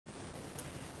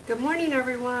Good morning,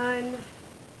 everyone.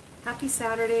 Happy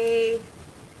Saturday.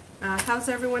 How's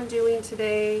everyone doing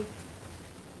today?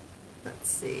 Let's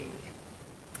see.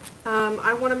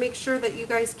 I want to make sure that you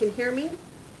guys can hear me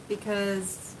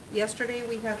because yesterday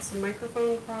we had some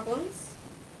microphone problems.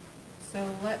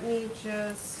 So let me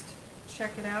just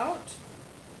check it out.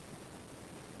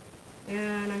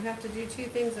 And I have to do two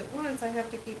things at once. I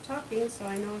have to keep talking so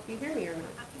I know if you hear me or not.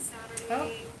 Happy Saturday. Oh.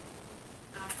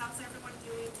 How's everyone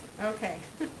doing today? Okay.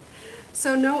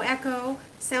 So no echo.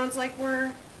 Sounds like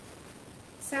we're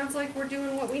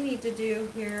doing what we need to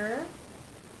do here.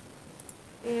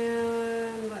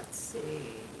 And let's see.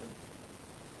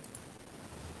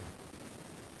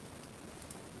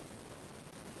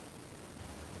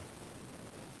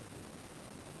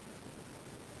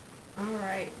 All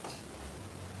right.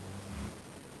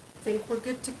 I think we're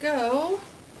good to go.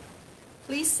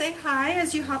 Please say hi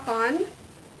as you hop on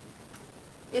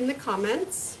in the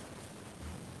comments.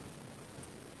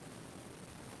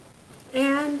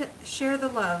 And share the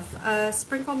love.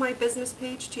 Sprinkle my business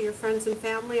page to your friends and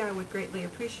family. I would greatly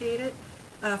appreciate it.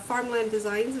 Farmland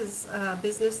Designs is a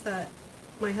business that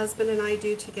my husband and I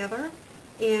do together.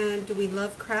 And we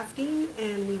love crafting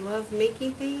and we love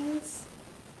making things.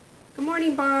 Good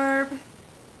morning, Barb.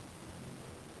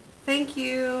 Thank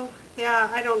you. Yeah,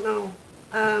 I don't know.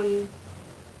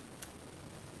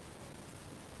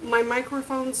 My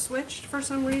microphone switched for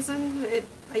some reason.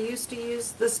 I used to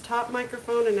use this top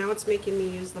microphone and now it's making me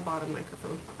use the bottom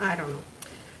microphone. I don't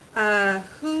know.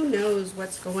 Who knows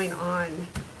what's going on?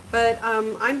 But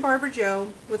I'm Barbara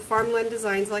Jo with Farmland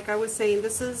Designs. Like I was saying,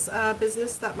 this is a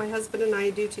business that my husband and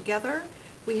I do together.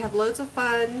 We have loads of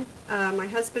fun. My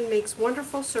husband makes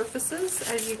wonderful surfaces.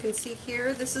 As you can see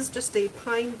here, this is just a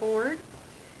pine board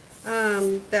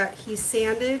that he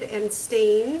sanded and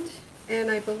stained. And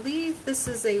I believe this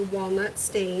is a walnut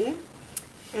stain.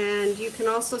 And you can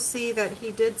also see that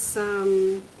he did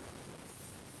some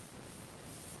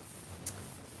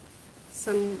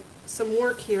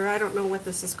work here. I don't know what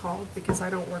this is called because I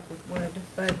don't work with wood,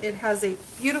 but it has a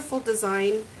beautiful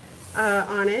design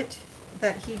on it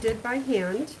that he did by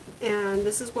hand, and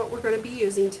this is what we're going to be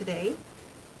using today.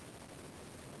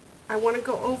 I want to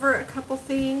go over a couple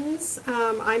things.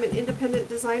 I'm an independent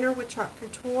designer with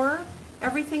Couture.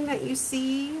 Everything that you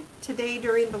see today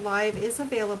during the live is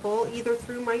available either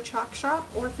through my Chalk shop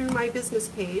or through my business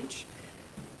page.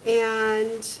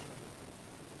 And,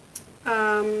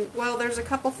 well, there's a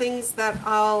couple things that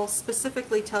I'll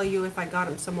specifically tell you if I got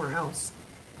them somewhere else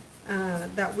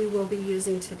that we will be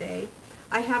using today.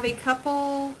 I have a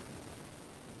couple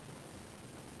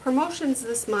promotions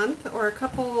this month, or a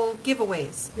couple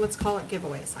giveaways. Let's call it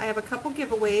giveaways. I have a couple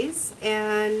giveaways,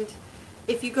 and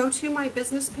if you go to my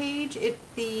business page,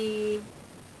 the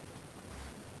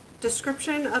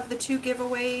description of the two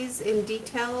giveaways in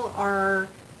detail are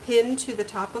pinned to the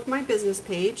top of my business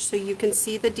page, so you can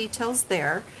see the details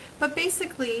there. But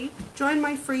basically, join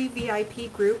my free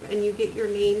VIP group and you get your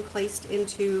name placed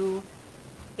into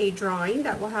a drawing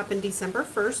that will happen December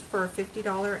 1st for a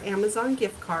 $50 Amazon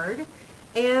gift card.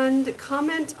 And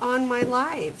comment on my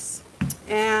lives.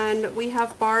 And we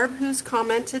have Barb who's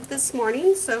commented this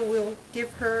morning, so we'll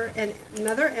give her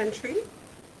another entry.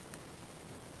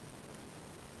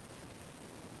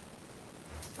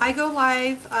 I go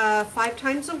live 5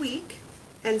 times a week,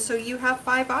 and so you have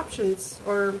 5 options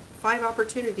or 5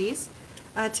 opportunities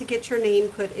to get your name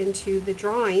put into the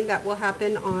drawing that will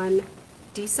happen on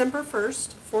December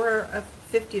 1st for a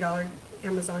 $50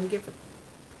 Amazon gift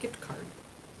card.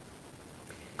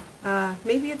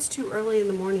 Maybe it's too early in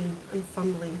the morning. I'm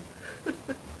fumbling.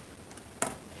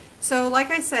 So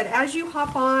like I said, as you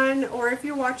hop on, or if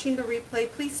you're watching the replay,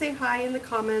 please say hi in the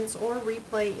comments or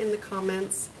replay in the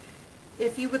comments.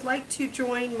 If you would like to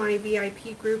join my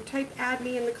VIP group, type add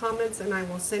me in the comments and I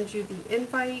will send you the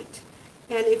invite.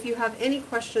 And if you have any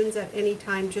questions at any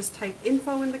time, just type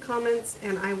info in the comments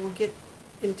and I will get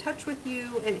in touch with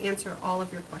you and answer all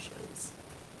of your questions.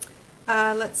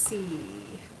 Let's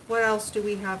see. What else do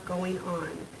we have going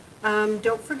on?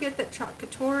 Don't forget that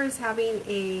Couture is having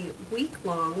a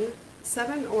week-long,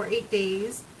 7 or 8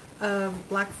 days of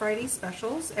Black Friday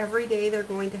specials. Every day they're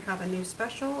going to have a new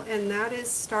special, and that is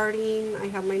starting, I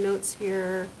have my notes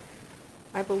here,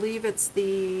 I believe it's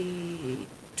the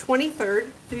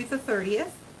 23rd through the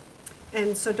 30th.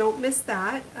 And so don't miss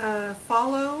that.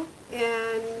 Follow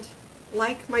and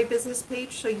like my business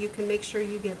page so you can make sure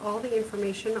you get all the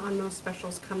information on those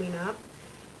specials coming up.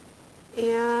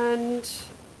 And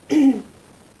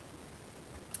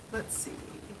let's see.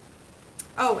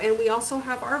 Oh, and we also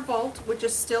have our vault, which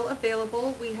is still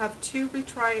available. We have 2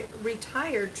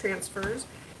 retired transfers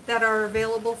that are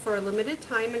available for a limited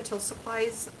time until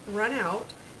supplies run out,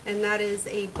 and that is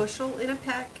a bushel in a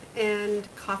peck and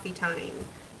coffee time.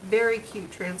 Very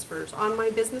cute transfers. On my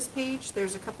business page,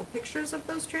 there's a couple pictures of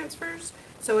those transfers.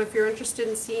 So if you're interested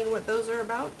in seeing what those are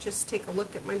about, just take a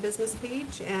look at my business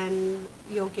page and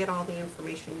you'll get all the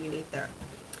information you need there.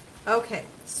 Okay,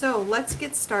 so let's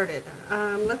get started.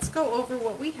 Let's go over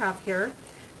what we have here.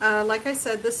 Like I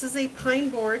said, this is a pine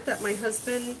board that my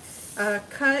husband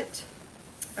cut,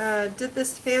 did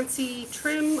this fancy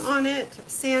trim on it,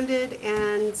 sanded,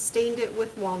 and stained it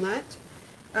with walnut.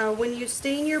 When you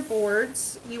stain your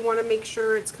boards, you want to make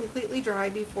sure it's completely dry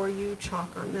before you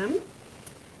chalk on them.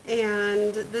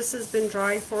 And this has been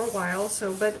dry for a while,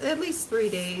 so but at least 3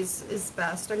 days is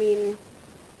best. I mean,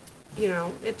 you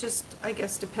know, it just, I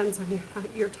guess, depends on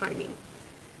your timing.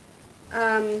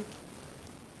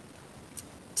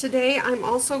 Today I'm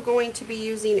also going to be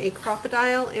using a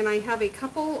crocodile, and I have a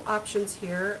couple options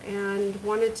here and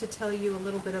wanted to tell you a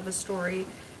little bit of a story.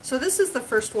 So this is the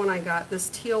first one I got, this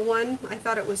teal one. I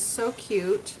thought it was so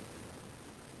cute,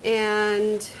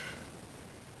 and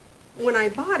when I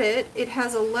bought it, it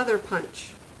has a leather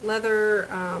punch. Leather,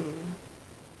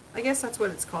 I guess that's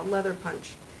what it's called, leather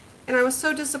punch. And I was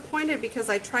so disappointed because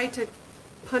I tried to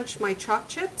punch my chalk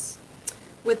chips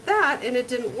with that and it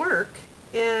didn't work.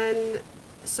 And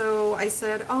so I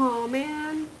said, oh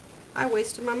man, I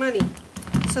wasted my money.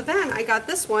 So then I got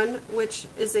this one, which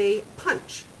is a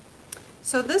punch.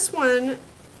 So this one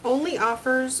only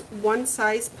offers one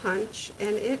size punch,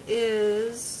 and it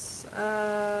is,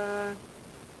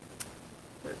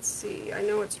 let's see, I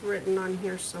know it's written on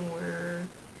here somewhere.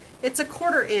 It's a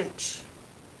 1/4 inch.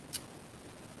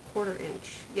 1/4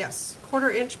 inch, yes,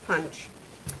 1/4 inch punch.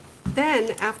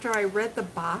 Then after I read the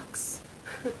box,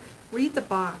 read the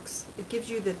box, it gives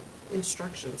you the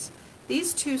instructions.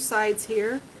 These two sides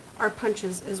here are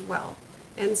punches as well.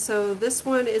 And so this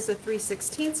one is a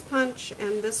 3/16 punch,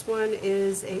 and this one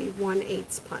is a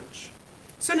 1/8 punch.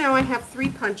 So now I have 3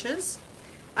 punches.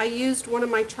 I used one of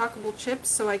my chalkable chips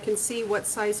so I can see what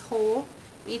size hole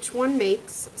each one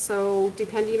makes. So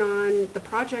depending on the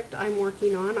project I'm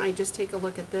working on, I just take a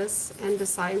look at this and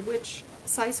decide which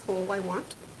size hole I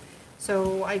want.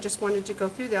 So I just wanted to go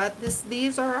through that.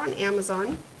 These are on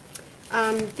Amazon.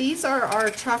 These are our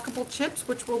chalkable chips,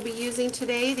 which we'll be using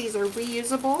today. These are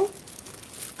reusable.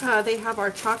 They have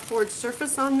our chalkboard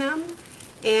surface on them,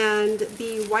 and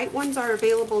the white ones are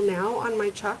available now on my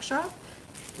chalk shop.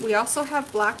 We also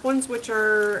have black ones, which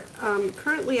are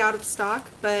currently out of stock,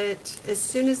 but as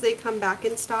soon as they come back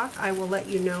in stock, I will let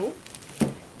you know.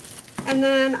 And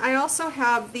then I also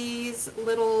have these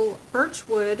little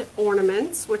birchwood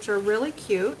ornaments, which are really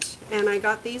cute, and I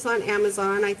got these on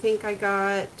Amazon. I think I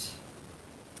got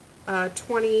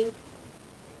 20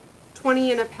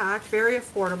 in a pack, very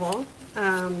affordable.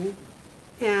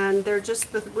 And they're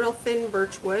just the real thin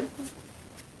birchwood.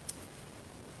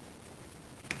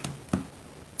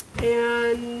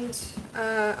 And,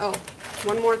 oh,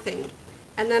 one more thing.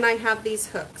 And then I have these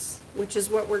hooks, which is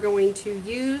what we're going to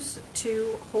use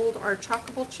to hold our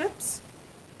chalkable chips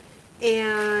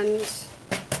and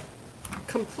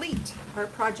complete our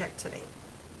project today.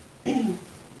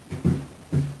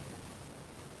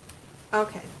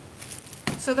 Okay,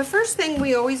 so the first thing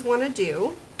we always want to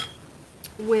do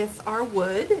with our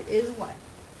wood is what?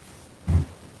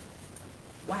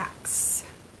 Wax.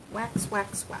 Wax,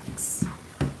 wax, wax.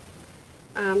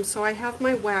 So I have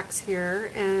my wax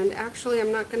here, and actually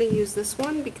I'm not going to use this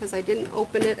one because I didn't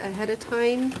open it ahead of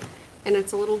time, and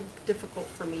it's a little difficult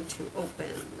for me to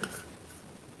open.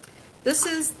 This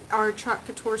is our Chalk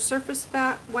Couture surface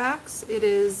wax. It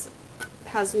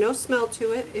has no smell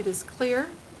to it. It is clear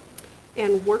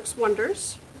and works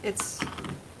wonders. It's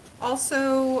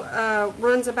also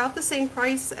runs about the same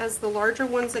price as the larger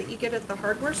ones that you get at the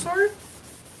hardware store.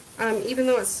 Even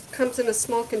though it comes in a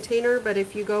small container, but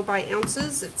if you go by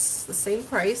ounces, it's the same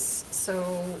price,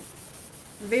 so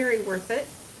very worth it.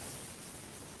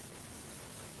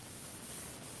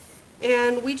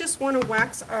 And we just want to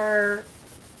wax our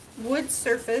wood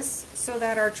surface so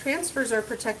that our transfers are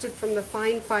protected from the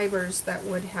fine fibers that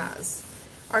wood has.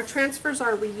 Our transfers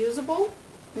are reusable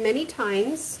many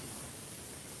times,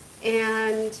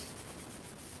 and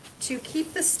to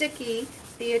keep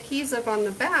the adhesive on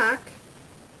the back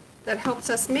that helps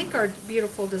us make our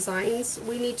beautiful designs,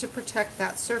 we need to protect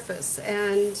that surface.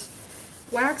 And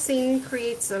waxing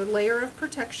creates a layer of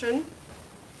protection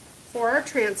for our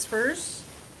transfers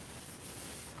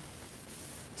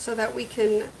so that we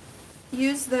can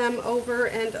use them over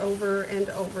and over and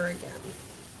over again.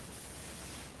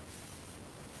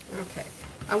 Okay,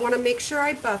 I want to make sure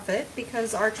I buff it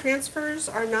because our transfers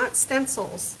are not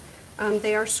stencils.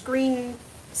 They are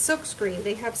silk screen.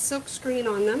 They have silk screen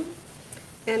on them,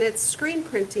 and it's screen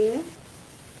printing.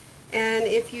 And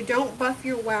if you don't buff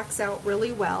your wax out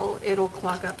really well, it'll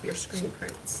clog up your screen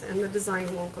prints and the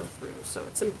design won't go through. So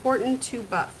it's important to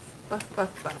buff.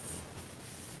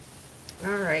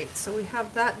 All right, so we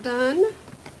have that done.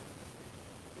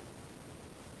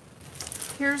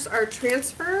 Here's our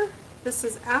transfer. This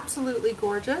is absolutely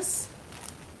gorgeous.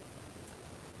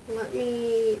 Let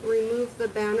me remove the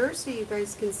banner so you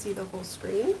guys can see the whole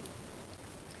screen.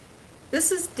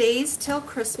 This is Days Till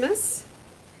Christmas.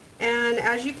 And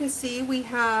as you can see, we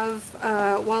have,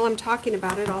 while I'm talking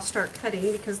about it, I'll start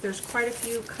cutting because there's quite a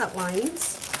few cut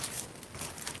lines.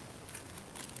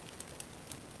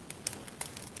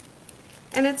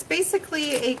 And it's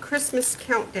basically a Christmas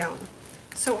countdown.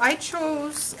 So I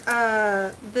chose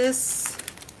this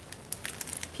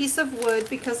piece of wood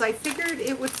because I figured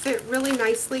it would fit really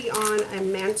nicely on a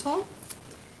mantle.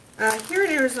 Here in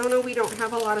Arizona, we don't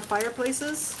have a lot of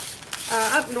fireplaces.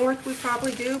 Up north we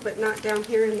probably do, but not down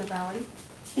here in the valley.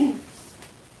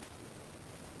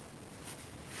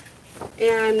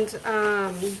 And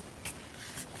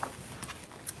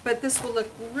but this will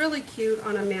look really cute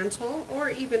on a mantle or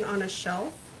even on a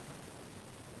shelf.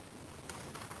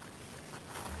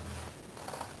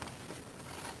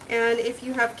 And if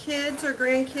you have kids or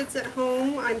grandkids at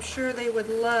home, I'm sure they would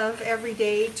love every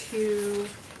day to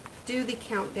do the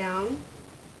countdown.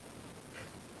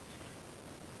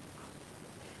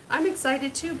 I'm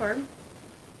excited too, Barb.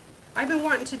 I've been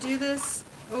wanting to do this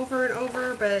over and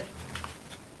over, but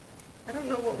I don't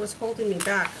know what was holding me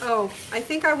back. Oh, I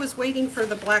think I was waiting for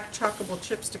the black chockable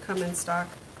chips to come in stock.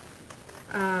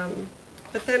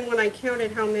 But then when I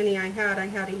counted how many I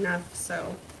had enough,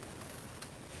 so.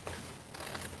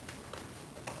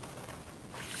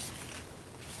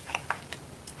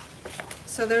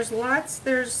 So there's 1,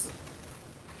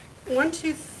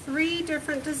 2, 3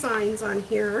 different designs on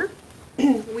here.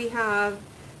 We have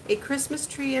a Christmas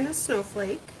tree and a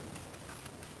snowflake.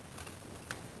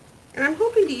 And I'm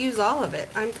hoping to use all of it.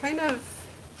 I'm kind of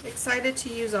excited to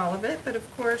use all of it, but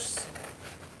of course,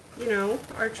 you know,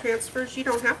 our transfers, you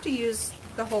don't have to use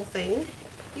the whole thing.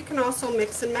 You can also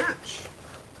mix and match.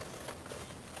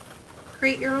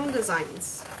 Create your own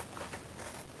designs.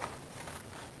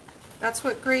 That's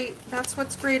what's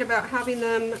great about having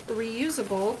them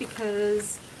reusable,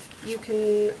 because you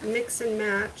can mix and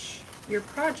match your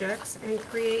projects and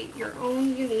create your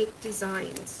own unique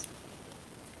designs.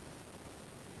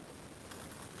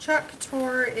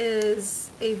 Couture is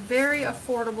a very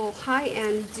affordable,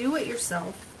 high-end,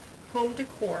 do-it-yourself home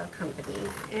decor company,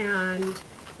 and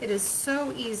it is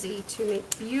so easy to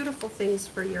make beautiful things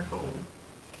for your home.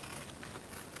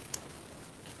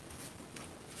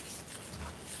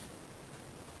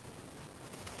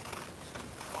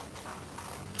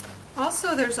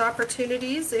 Also, there's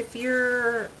opportunities if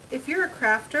you're a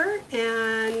crafter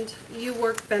and you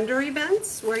work vendor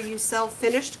events where you sell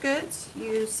finished goods,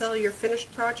 you sell your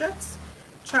finished projects.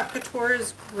 Couture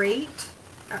is great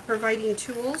at providing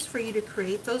tools for you to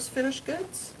create those finished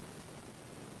goods.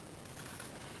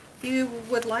 If you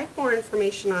would like more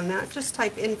information on that, just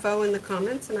type info in the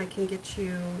comments and I can get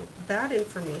you that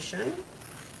information.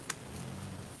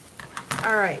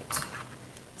 All right,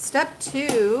 step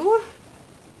 2.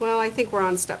 Well, I think we're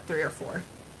on step 3 or 4.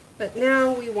 But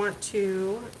now we want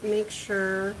to make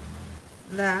sure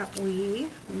that we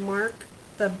mark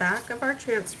the back of our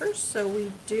transfers so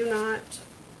we do not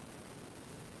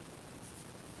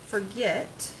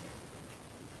forget.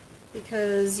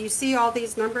 Because you see all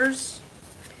these numbers,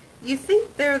 you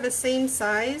think they're the same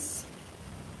size,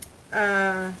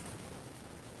 but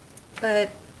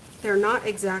they're not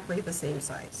exactly the same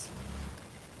size.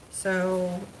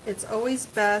 So it's always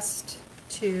best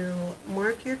to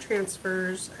mark your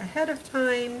transfers ahead of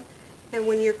time, and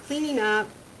when you're cleaning up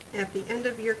at the end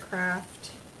of your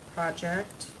craft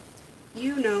project,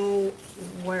 you know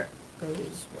what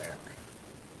goes where.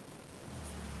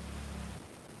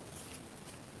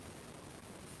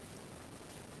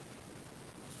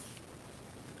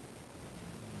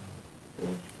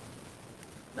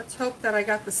 Let's hope that I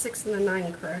got the 6 and the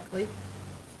 9 correctly.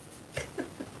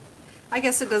 I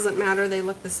guess it doesn't matter, they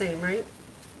look the same, right?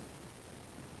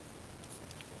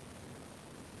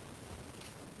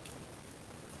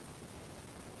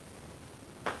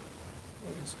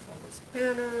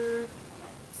 Banner.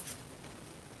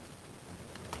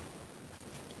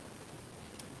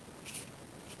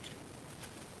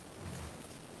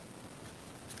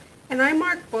 And I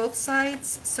mark both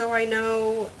sides so I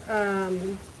know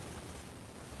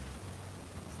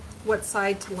what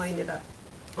side to line it up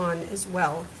on as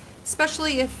well.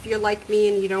 Especially if you're like me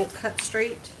and you don't cut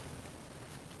straight.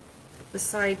 the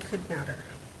side could matter.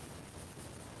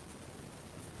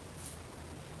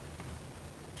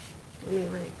 Let me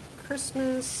write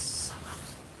Christmas.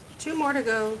 2 more to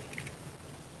go.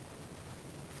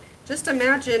 Just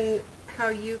imagine how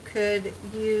you could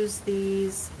use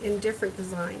these in different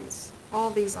designs. All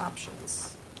these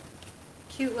options.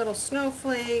 Cute little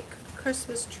snowflake,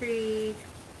 Christmas tree.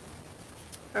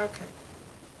 Okay.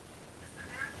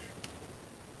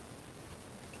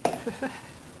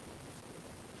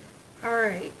 All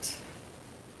right.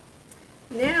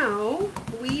 Now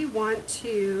we want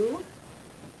to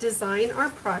design our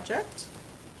project.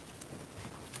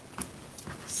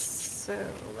 So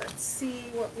let's see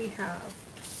what we have.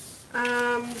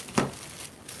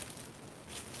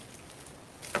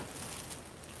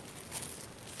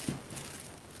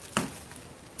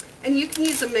 And you can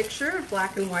use a mixture of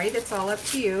black and white, it's all up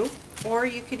to you. Or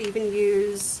you could even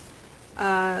use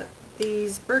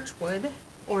these birchwood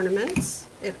ornaments.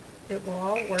 It will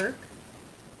all work.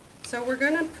 So we're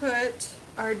going to put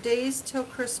our days till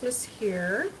Christmas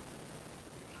here.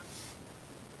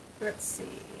 Let's see,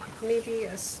 maybe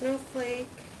a snowflake.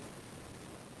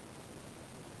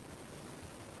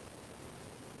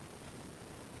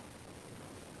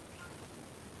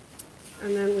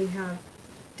 And then we have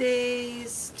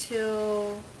days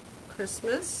till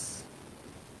Christmas.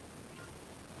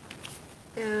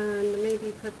 And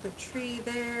maybe put the tree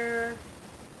there.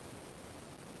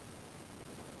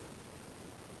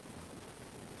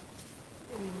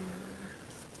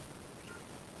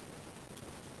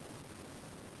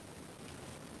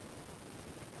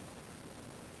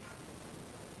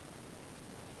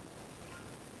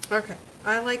 Okay,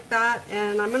 I like that,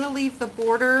 and I'm going to leave the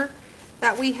border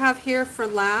that we have here for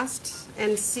last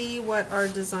and see what our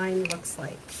design looks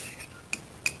like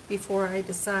before I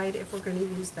decide if we're going to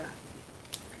use that.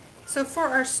 So for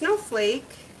our snowflake,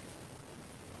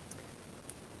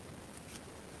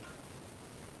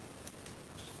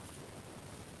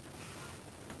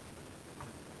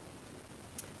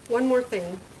 one more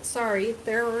thing. Sorry,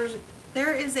 there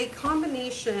is a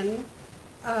combination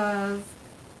of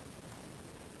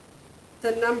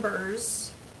the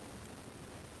numbers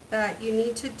that you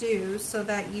need to do so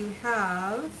that you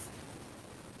have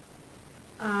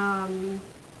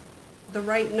the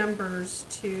right numbers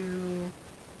to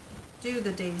do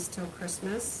the days till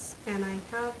Christmas, and I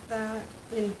have that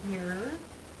in here,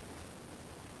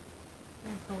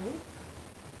 I hope.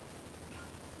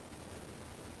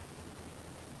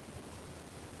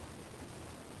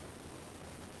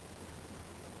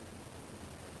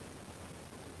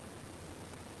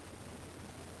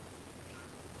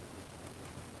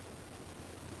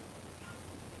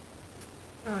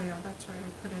 Oh yeah, that's right,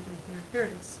 I put it in here. Here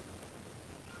it is.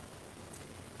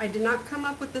 I did not come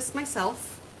up with this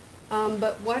myself,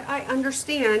 but what I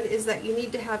understand is that you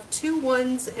need to have 2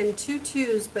 1s and 2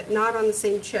 2s, but not on the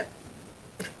same chip.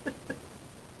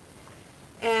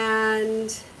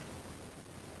 And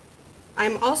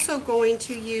I'm also going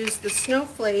to use the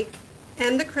snowflake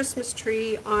and the Christmas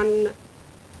tree on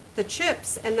the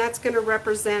chips, and that's going to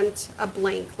represent a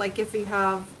blank. Like if you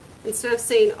have, instead of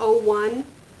saying 01,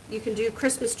 you can do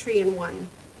Christmas tree in 1,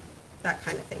 that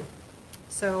kind of thing.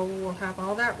 So we'll have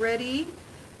all that ready.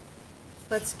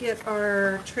 Let's get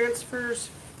our transfers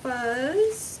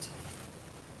fuzzed.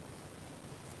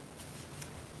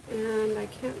 And I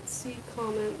can't see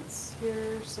comments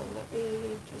here, so let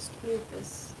me just move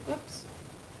this. Oops.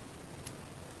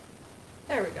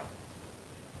 There we go.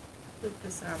 Move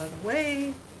this out of the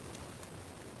way.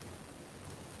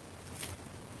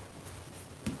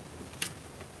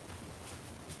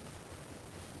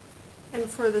 And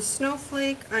for the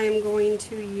snowflake, I am going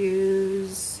to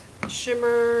use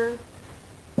shimmer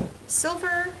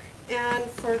silver, and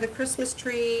for the Christmas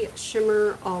tree,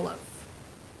 shimmer olive.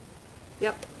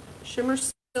 Yep, shimmer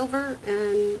silver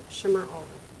and shimmer olive.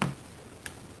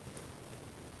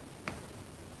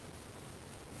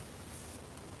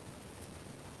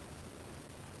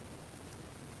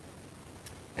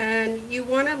 And you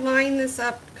want to line this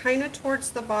up kind of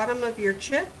towards the bottom of your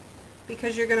chip,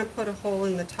 because you're going to put a hole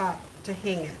in the top to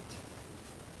hang it.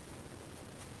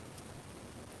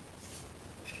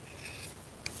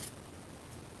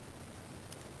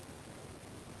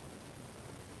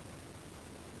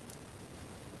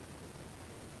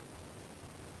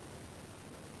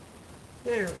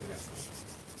 There we go.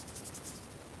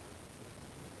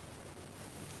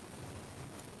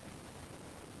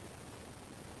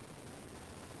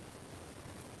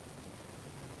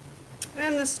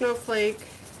 And the snowflake,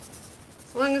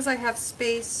 as long as I have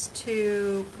space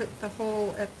to put the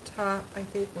hole at the top, I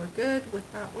think we're good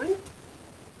with that one.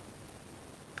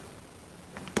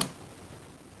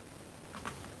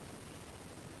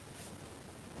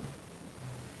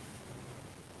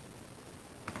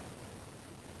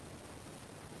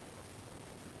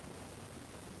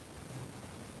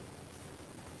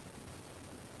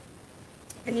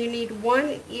 And you need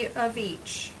one of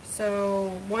each. So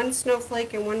one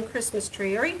snowflake and one Christmas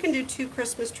tree. Or you can do 2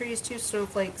 Christmas trees, 2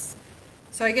 snowflakes.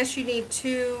 So I guess you need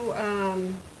two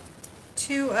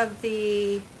of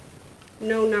the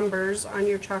no numbers on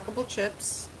your Chalkable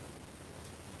chips.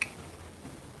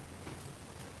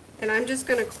 And I'm just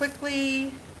going to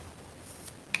quickly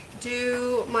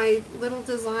do my little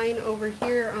design over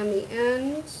here on the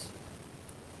end.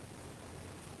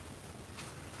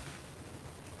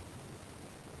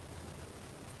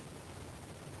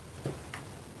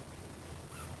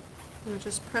 I'll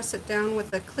just press it down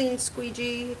with a clean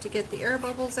squeegee to get the air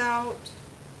bubbles out.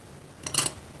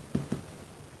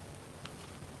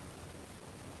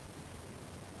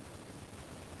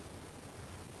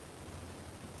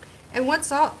 And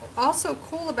what's also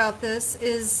cool about this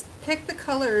is pick the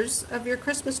colors of your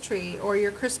Christmas tree or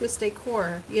your Christmas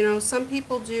decor. You know, some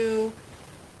people do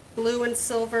blue and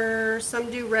silver,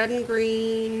 some do red and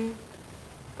green,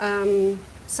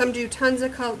 some do tons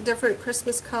of different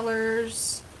Christmas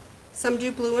colors, some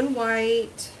do blue and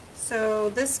white. So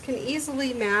this can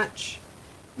easily match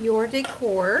your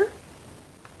decor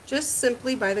just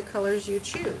simply by the colors you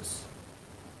choose.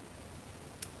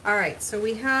 Alright, so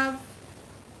we have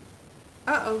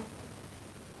uh-oh.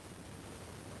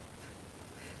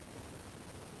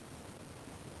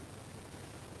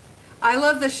 I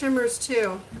love the shimmers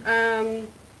too.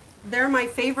 They're my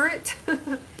favorite.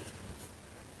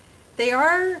 They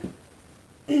are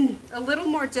a little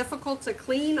more difficult to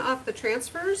clean off the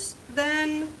transfers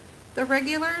than the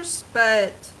regulars,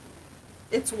 but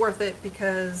it's worth it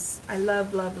because I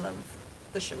love, love, love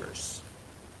the shimmers.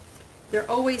 They're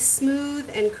always smooth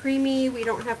and creamy. We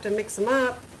don't have to mix them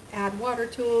up, add water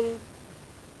to them.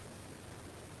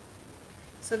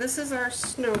 So this is our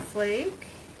snowflake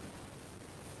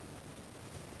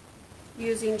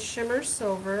using shimmer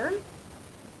silver.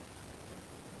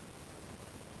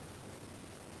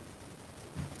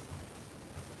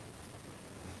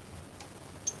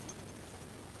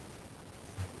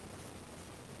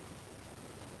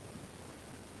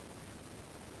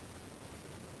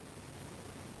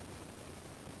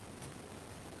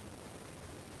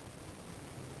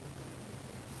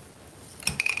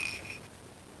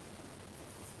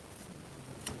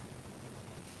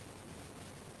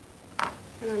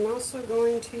 And I'm also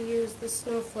going to use the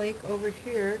snowflake over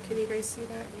here. Can you guys see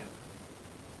that? Yeah.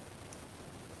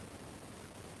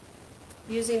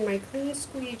 Using my clean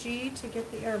squeegee to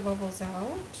get the air bubbles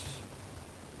out.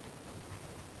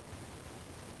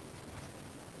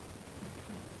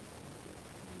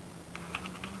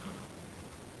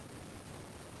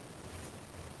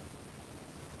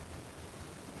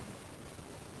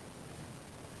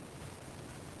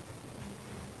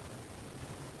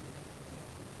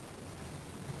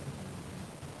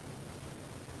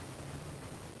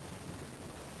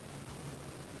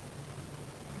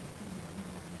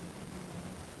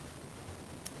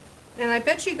 And I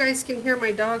bet you guys can hear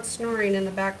my dog snoring in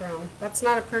the background. That's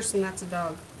not a person, that's a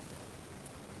dog.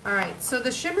 Alright, so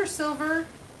the shimmer silver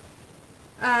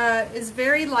is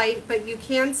very light, but you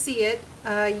can see it.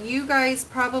 You guys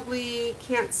probably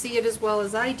can't see it as well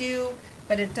as I do,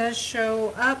 but it does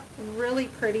show up really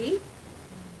pretty.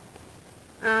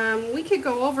 We could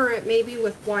go over it maybe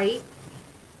with white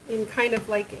in kind of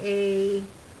like a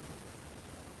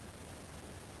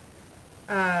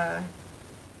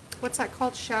what's that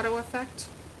called? Shadow effect?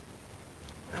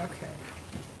 Okay.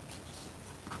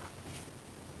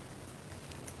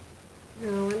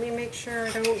 Now let me make sure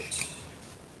I don't,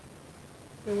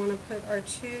 we want to put our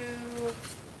 2,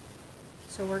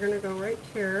 so we're going to go right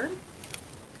here.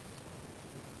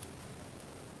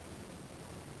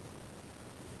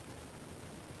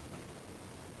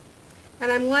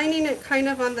 And I'm lining it kind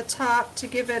of on the top to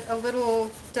give it a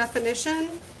little definition,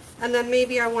 and then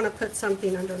maybe I want to put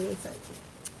something underneath it.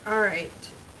 Alright,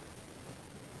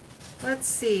 let's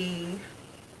see.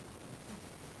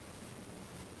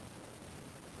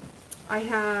 I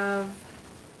have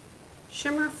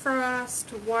shimmer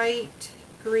frost, white,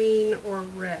 green, or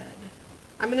red.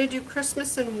 I'm going to do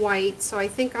Christmas in white, so I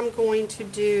think I'm going to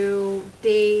do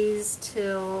Days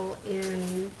Till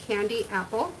in candy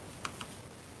apple.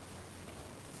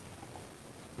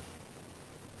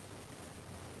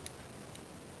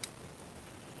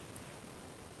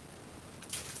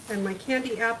 And my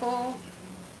candy apple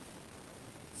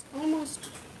is almost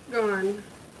gone.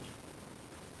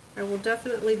 I will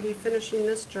definitely be finishing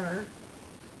this jar.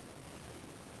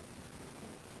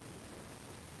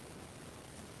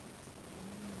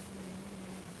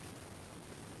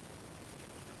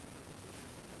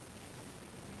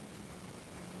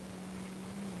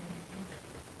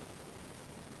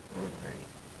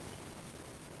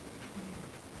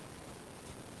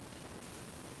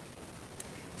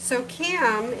 So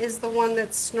Cam is the one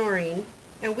that's snoring,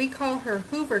 and we call her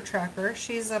Hoover Tracker.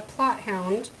 She's a plot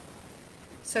hound,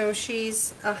 so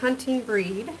she's a hunting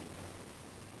breed.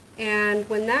 And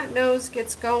when that nose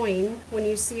gets going, when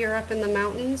you see her up in the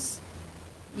mountains,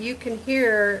 you can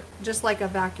hear just like a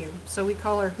vacuum. So we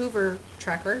call her Hoover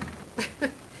Tracker.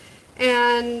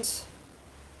 And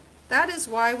that is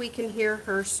why we can hear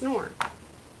her snore.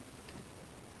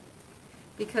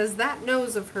 Because that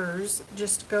nose of hers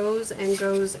just goes and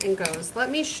goes and goes.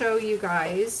 Let me show you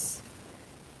guys.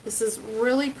 This is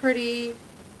really pretty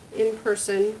in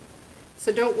person,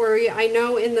 so don't worry. I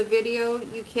know in the video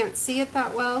you can't see it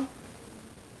that well,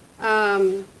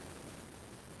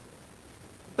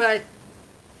 but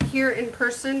here in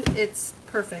person it's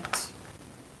perfect.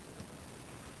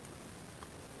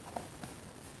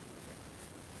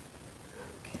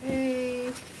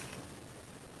 Okay.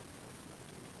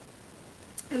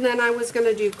 And then I was going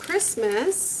to do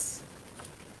Christmas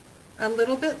a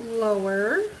little bit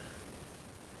lower.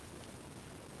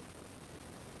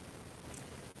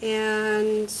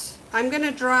 And I'm going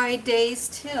to dry Days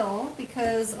Till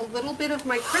because a little bit of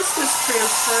my Christmas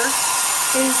transfer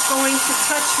is going to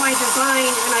touch my design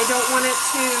and I don't want it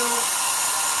to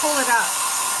pull it up.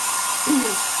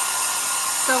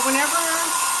 So whenever,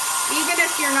 even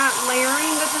if you're not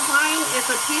layering the design,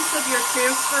 if a piece of your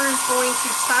transfer is going to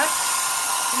touch,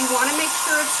 you want to make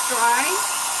sure it's dry.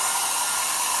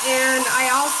 And I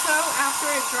also,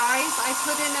 after it dries, I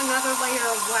put in another layer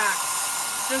of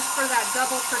wax just for that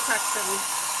double protection.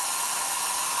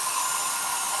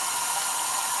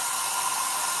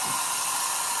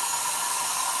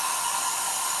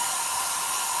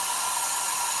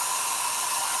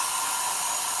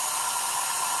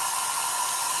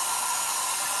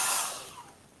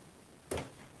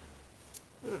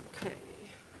 Okay.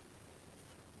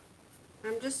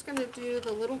 I'm just going to do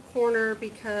the little corner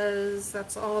because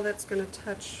that's all that's going to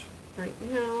touch right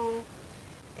now.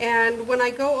 And when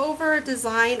I go over a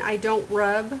design, I don't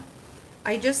rub.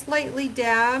 I just lightly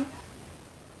dab.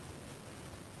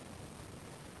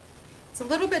 It's a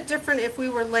little bit different if we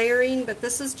were layering, but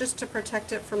this is just to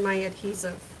protect it from my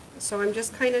adhesive. So I'm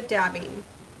just kind of dabbing.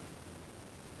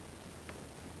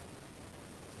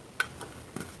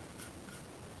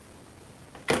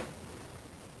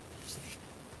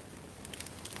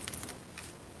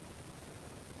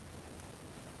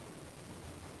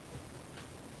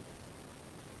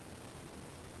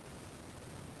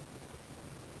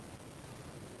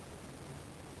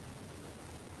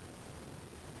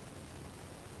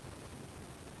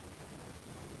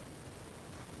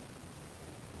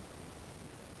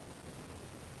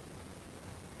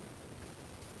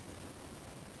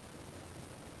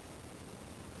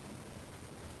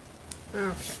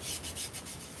 Okay.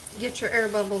 Get your air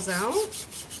bubbles out.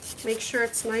 Make sure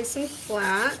it's nice and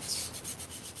flat.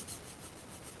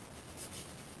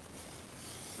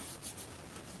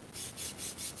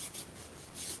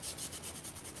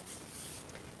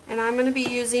 And I'm going to be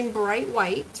using bright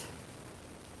white.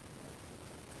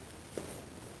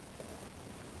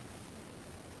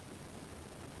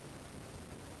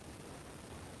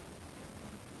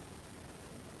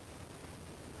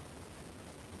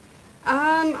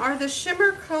 Are the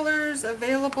shimmer colors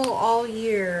available all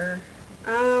year?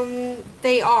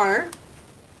 They are.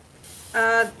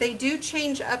 They do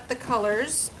change up the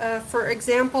colors. For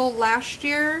example, last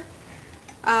year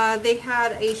they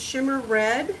had a shimmer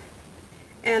red,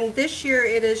 and this year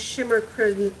it is shimmer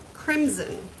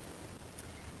crimson.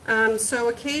 So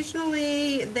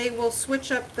occasionally they will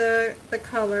switch up the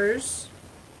colors.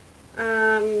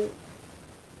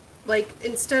 Like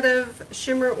instead of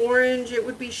shimmer orange, it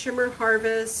would be shimmer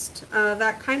harvest,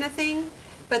 that kind of thing.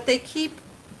 But they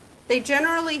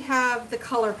generally have the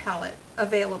color palette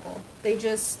available.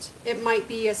 It might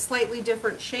be a slightly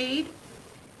different shade,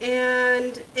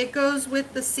 and it goes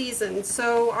with the season.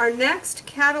 So our next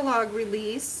catalog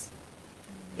release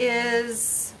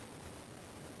is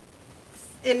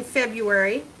in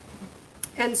February.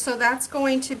 And so that's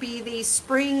going to be the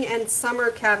spring and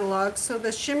summer catalog. So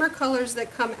the shimmer colors that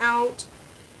come out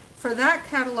for that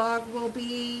catalog will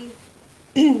be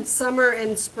summer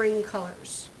and spring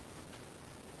colors.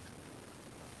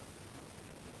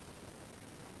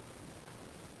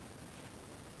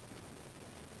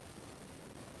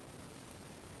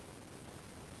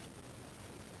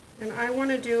 And I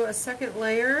want to do a second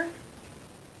layer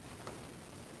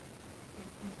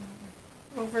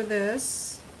over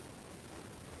this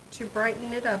to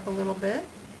brighten it up a little bit.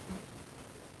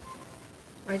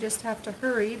 I just have to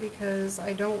hurry because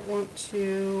I don't want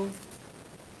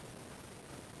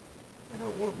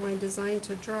my design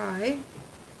to dry.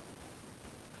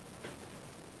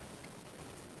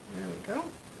 There we go.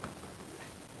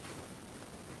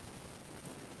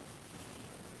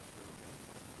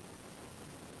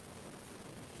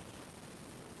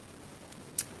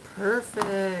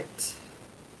 Perfect.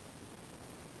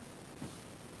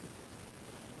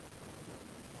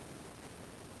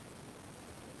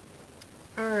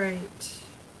 All right.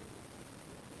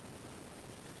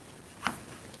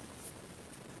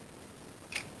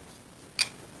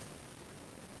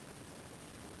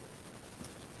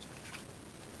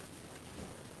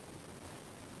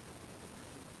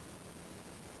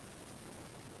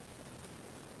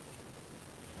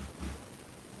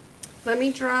 Let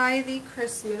me dry the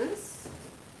Christmas.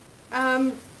 Oh,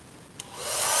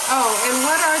 and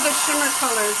what are the shimmer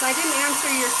colors? I didn't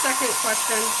answer your second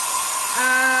question.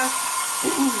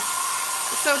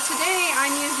 So today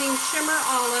I'm using Shimmer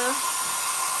Olive.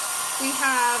 We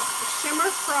have Shimmer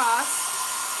Frost,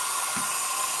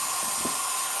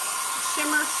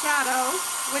 Shimmer Shadow,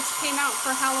 which came out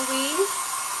for Halloween.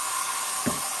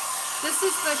 This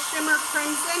is the Shimmer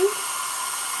Crimson.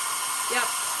 Yep.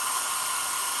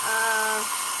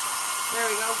 There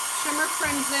we go. Shimmer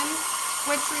Crimson,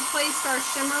 which replaced our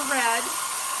Shimmer Red.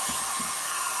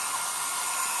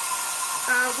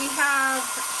 We have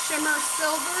Shimmer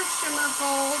Silver, Shimmer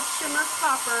Gold, Shimmer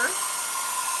Copper.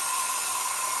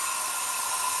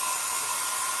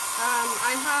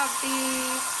 I have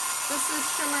this is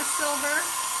Shimmer Silver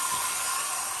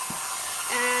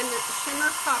and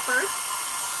Shimmer Copper.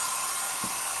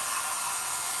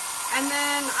 And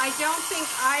then I don't think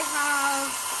I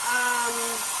have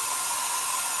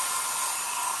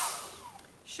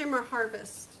Shimmer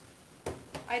Harvest.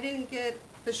 I didn't get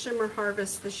the Shimmer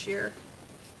Harvest this year.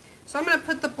 So I'm going to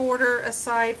put the border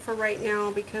aside for right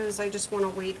now because I just want to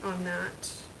wait on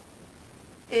that.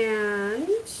 And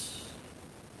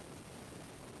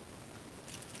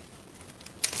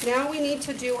now we need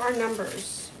to do our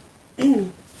numbers.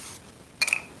 And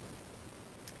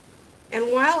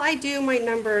while I do my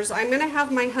numbers, I'm going to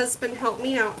have my husband help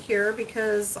me out here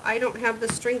because I don't have the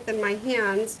strength in my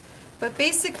hands. But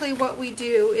basically what we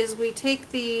do is we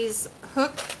take these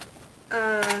hook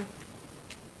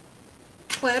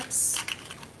clips,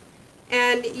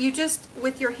 and you just,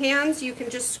 with your hands, you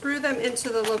can just screw them into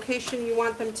the location you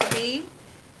want them to be.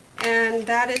 And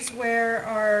that is where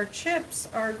our chips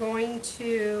are going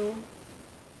to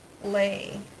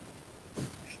lay.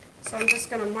 So I'm just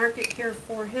going to mark it here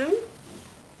for him.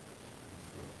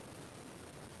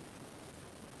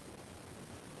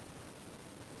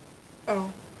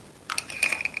 Oh,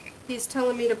 he's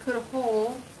telling me to put a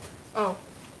hole. Oh,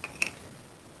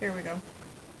 here we go.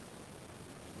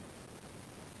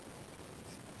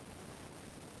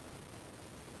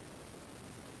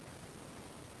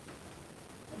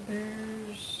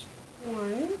 There's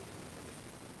one.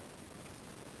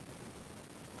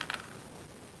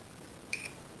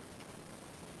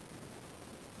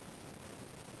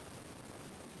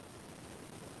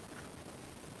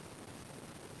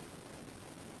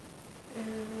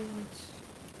 And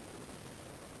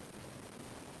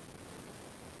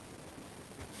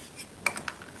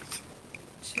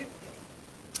two.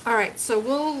 All right, so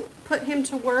we'll put him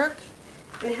to work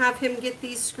and have him get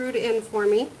these screwed in for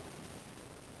me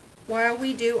while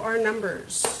we do our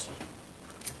numbers.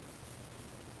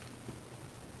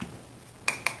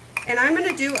 And I'm going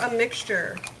to do a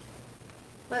mixture.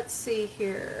 Let's see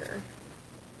here.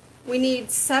 We need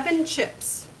 7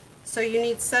 chips. So you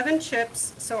need 7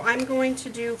 chips. So I'm going to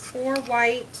do 4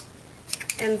 white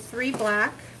and 3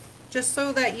 black, just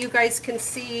so that you guys can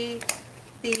see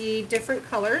the different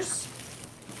colors.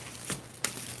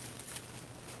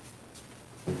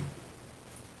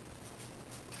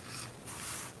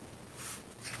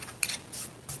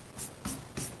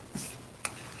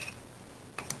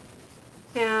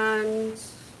 And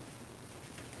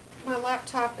my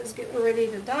laptop is getting ready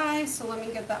to die, so let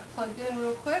me get that plugged in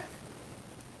real quick.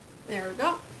 There we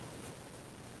go.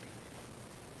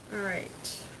 All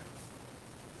right.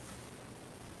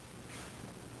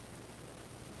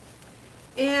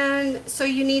 And so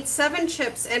you need 7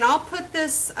 chips, and I'll put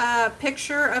this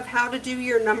picture of how to do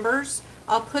your numbers.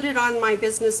 I'll put it on my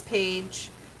business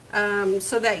page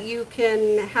so that you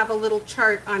can have a little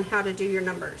chart on how to do your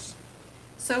numbers.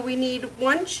 So we need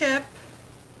 1 chip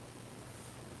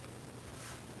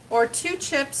or 2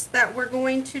 chips that we're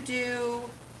going to do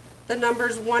the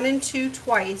numbers 1 and 2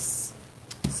 twice.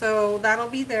 So that'll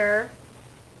be there.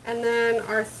 And then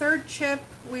our 3rd chip,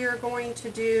 we are going to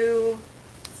do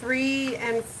 3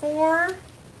 and 4,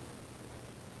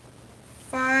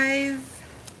 5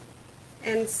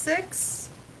 and 6,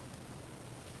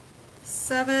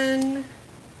 7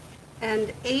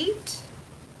 and 8.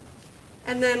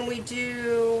 And then we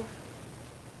do,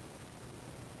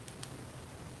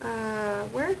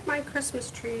 where'd my Christmas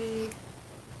tree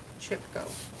chip go?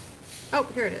 Oh,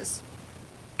 here it is.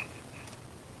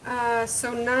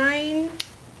 So 9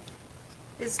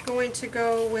 is going to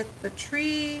go with the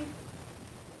tree,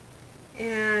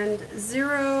 and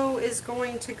 0 is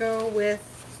going to go with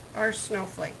our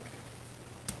snowflake.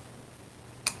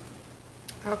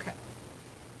 Okay.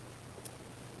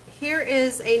 Here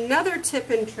is another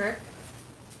tips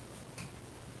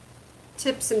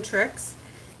and tricks,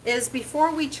 is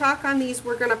before we chalk on these,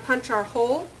 we're going to punch our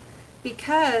hole,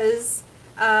 because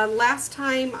last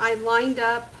time I lined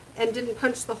up and didn't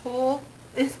punch the hole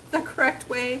in the correct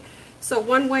way. So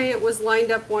one way it was lined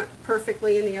up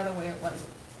perfectly and the other way it wasn't.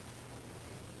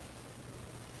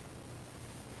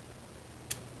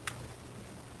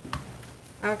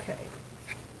 Okay.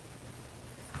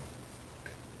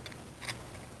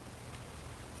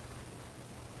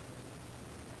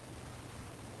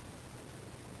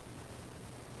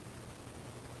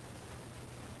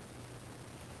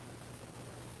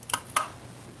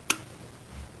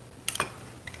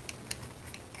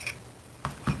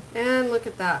 And look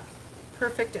at that.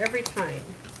 Perfect every time.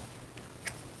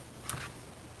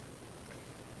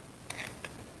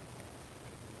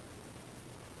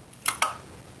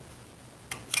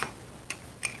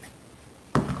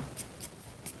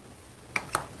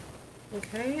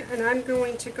 Okay, and I'm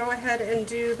going to go ahead and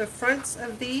do the fronts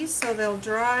of these so they'll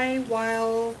dry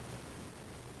while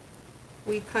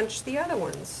we punch the other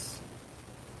ones.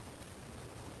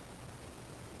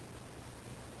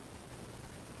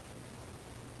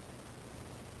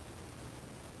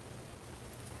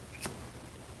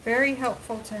 Very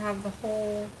helpful to have the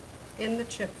hole in the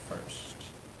chip first.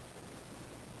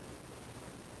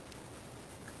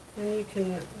 And you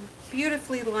can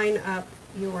beautifully line up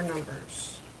your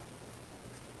numbers.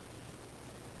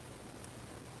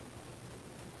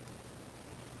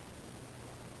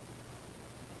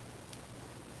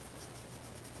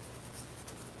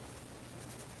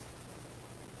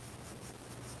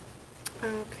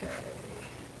 Okay.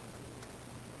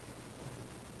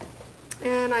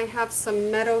 And I have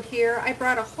some meadow here. I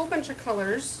brought a whole bunch of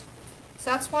colors. So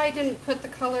that's why I didn't put the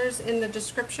colors in the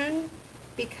description,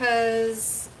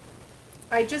 because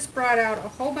I just brought out a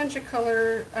whole bunch of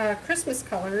Christmas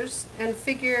colors, and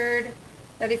figured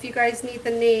that if you guys need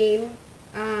the name,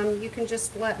 you can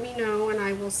just let me know and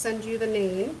I will send you the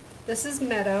name. This is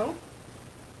Meadow.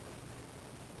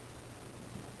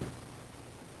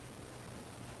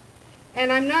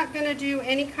 And I'm not going to do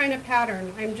any kind of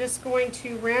pattern. I'm just going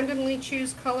to randomly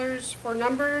choose colors for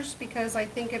numbers, because I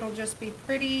think it'll just be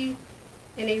pretty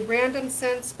in a random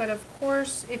sense. But of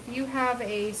course, if you have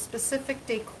a specific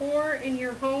decor in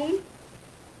your home,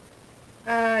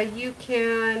 you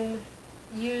can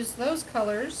use those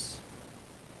colors.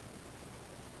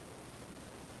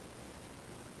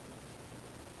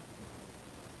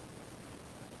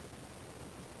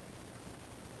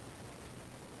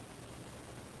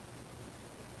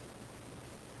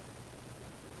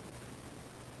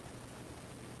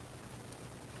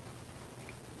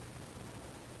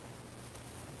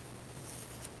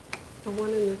 The 1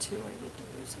 and the 2 I need to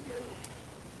use again.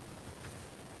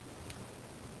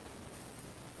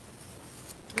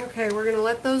 Okay, we're going to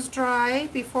let those dry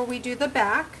before we do the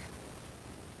back.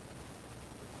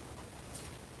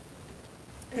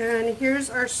 And here's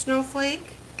our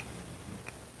snowflake,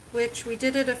 which we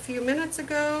did it a few minutes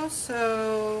ago,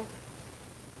 so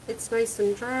it's nice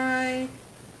and dry.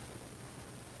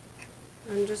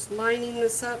 I'm just lining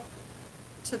this up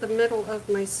to the middle of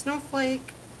my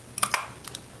snowflake.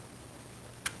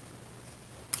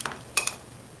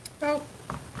 Oh,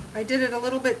 I did it a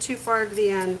little bit too far to the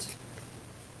end.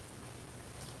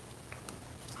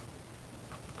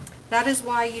 That is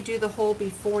why you do the hole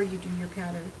before you do your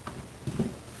pattern.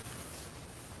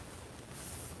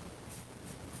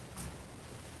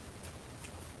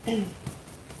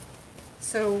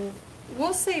 So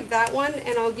we'll save that one,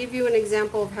 and I'll give you an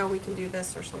example of how we can do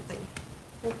this or something.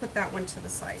 We'll put that one to the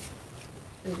side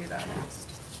and do that next.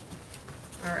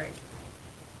 All right.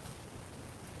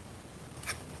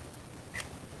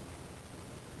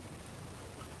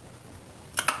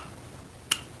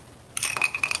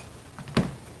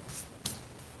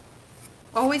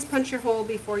 Always punch your hole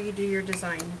before you do your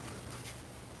design.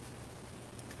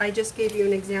 I just gave you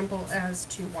an example as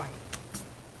to why.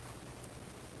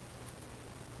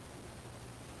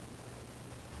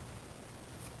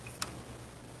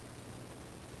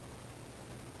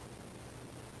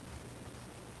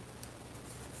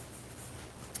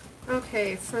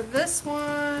 Okay, for this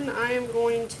one, I am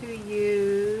going to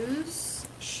use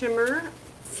Shimmer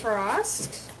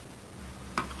Frost.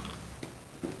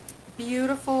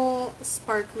 Beautiful,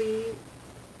 sparkly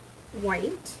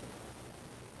white.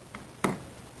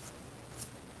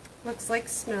 Looks like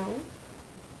snow.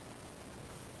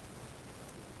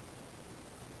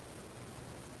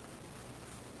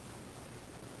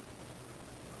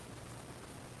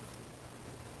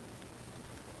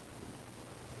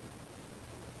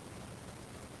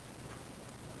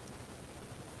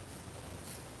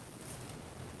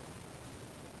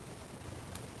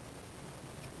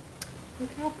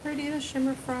 Look how pretty the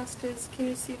shimmer frost is. Can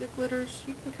you see the glitters?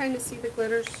 You can kind of see the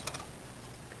glitters.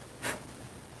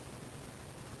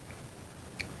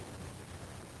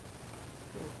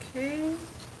 Okay,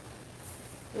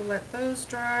 we'll let those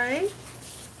dry.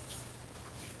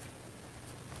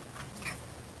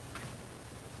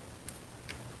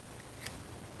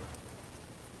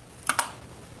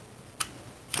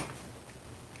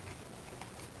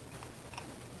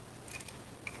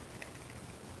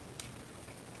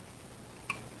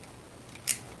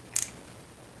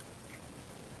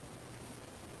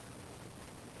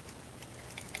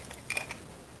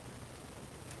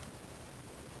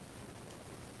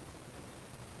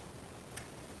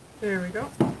 There we go.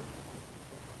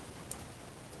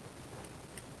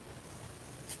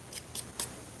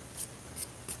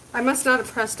 I must not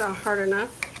have pressed out hard enough.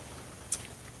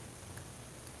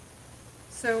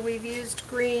 So we've used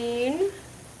green.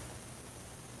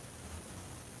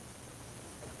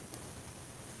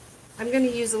 I'm going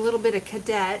to use a little bit of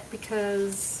Cadet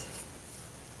because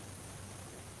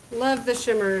love the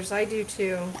shimmers. I do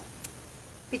too.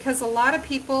 Because a lot of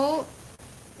people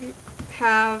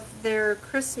have their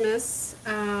Christmas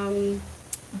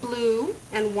blue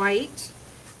and white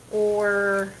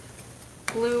or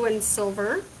blue and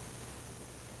silver.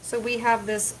 So we have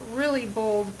this really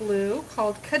bold blue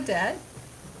called Cadet.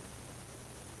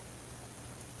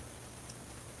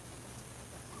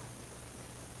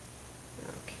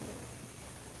 Okay.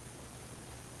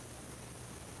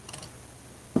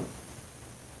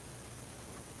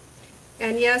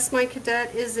 And yes, my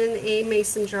Cadet is in a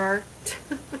mason jar.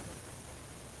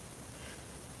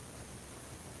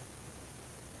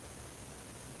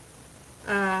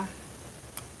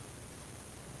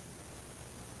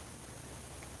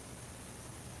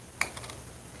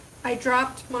 I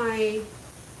dropped my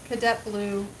Cadet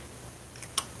blue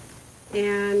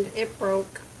and it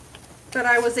broke, but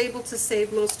I was able to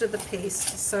save most of the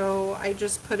paste, so I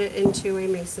just put it into a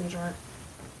mason jar.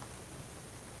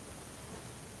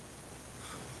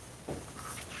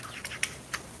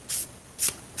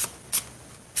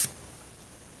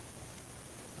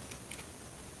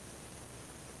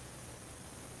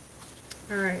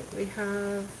 All right, we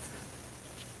have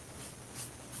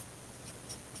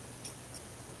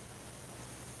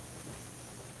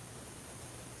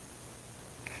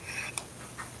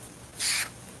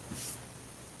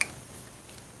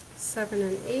seven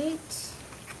and 8.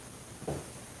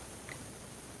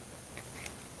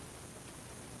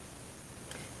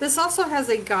 This also has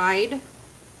a guide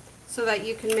so that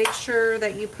you can make sure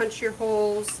that you punch your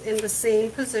holes in the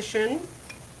same position.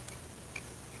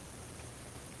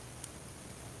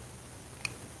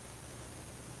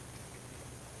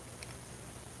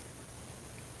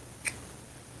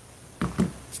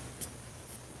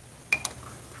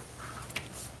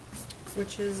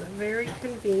 Which is very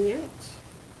convenient.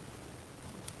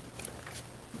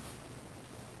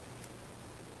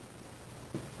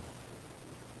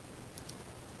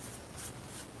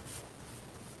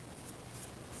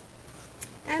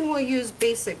 And we'll use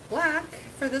basic black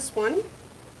for this one.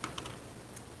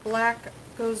 Black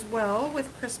goes well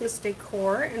with Christmas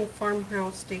decor and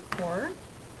farmhouse decor.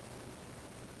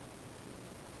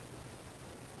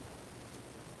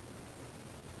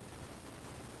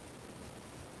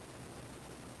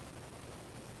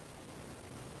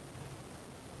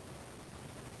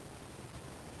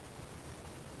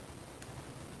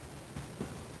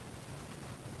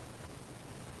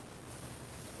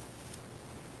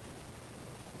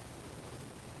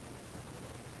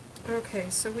 Okay,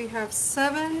 so we have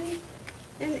 7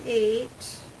 and 8,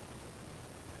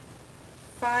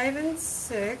 5 and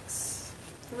 6,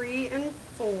 3 and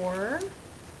 4.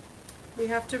 We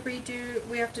have to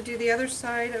do the other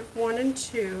side of 1 and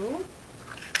 2.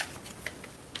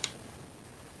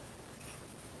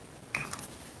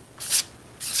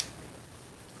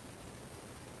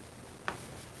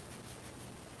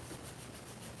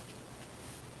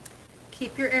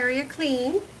 Keep your area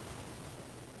clean.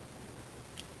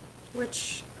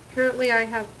 Which apparently I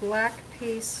have black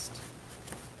paste.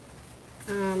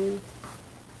 I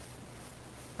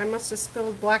must have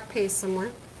spilled black paste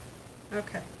somewhere.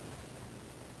 Okay.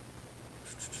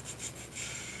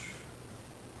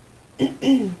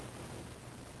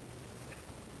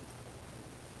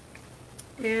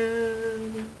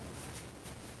 And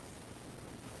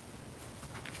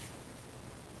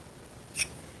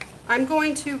I'm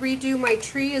going to redo my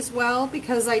tree as well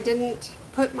because I didn't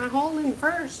put my hole in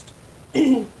first.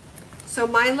 So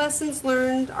my lessons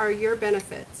learned are your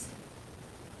benefits.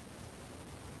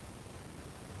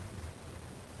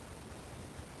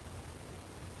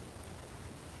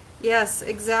 Yes,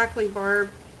 exactly, Barb.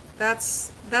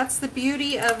 That's the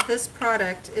beauty of this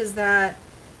product, is that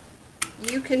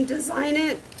you can design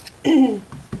it.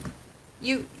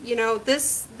 You know,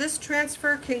 this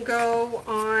transfer can go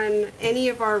on any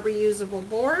of our reusable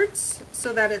boards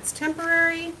so that it's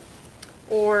temporary,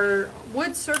 or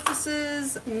wood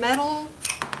surfaces, metal,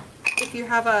 if you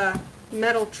have a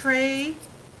metal tray.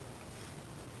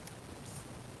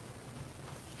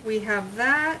 We have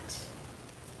that,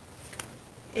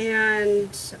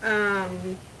 and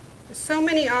so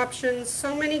many options,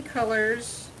 so many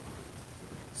colors,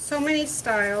 so many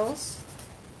styles.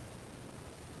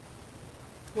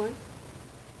 What?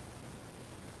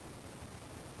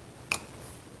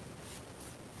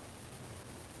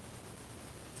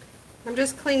 I'm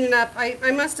just cleaning up.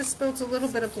 I must have spilled a little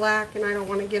bit of black, and I don't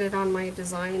want to get it on my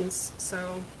designs,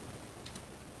 so.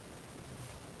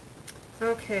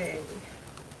 Okay.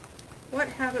 What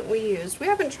haven't we used? We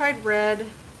haven't tried red.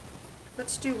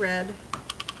 Let's do red.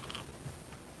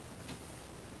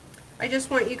 I just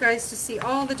want you guys to see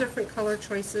all the different color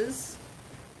choices.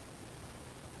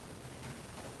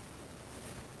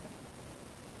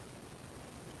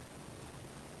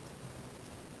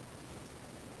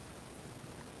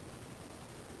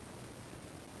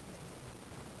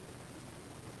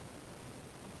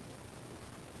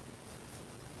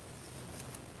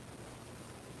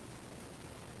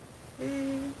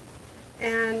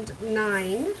 And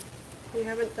 9. We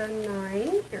haven't done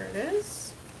 9. Here it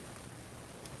is.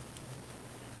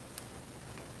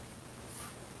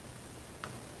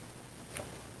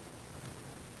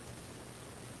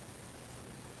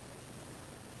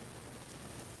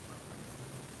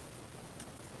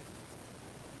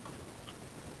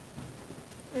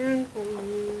 And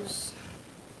we'll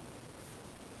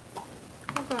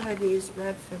go ahead and use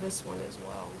red for this one as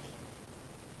well.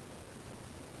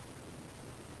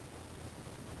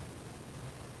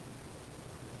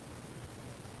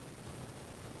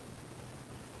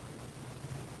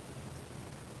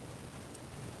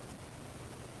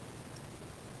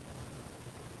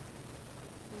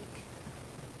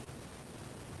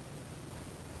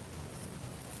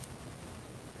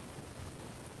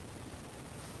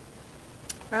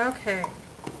 Okay,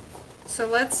 so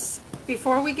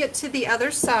before we get to the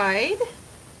other side,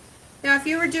 now if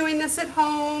you were doing this at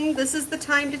home, this is the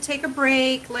time to take a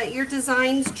break, let your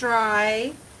designs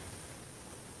dry.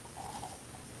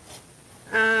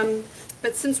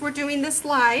 But since we're doing this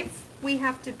live, we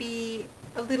have to be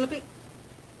a little bit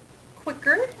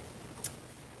quicker.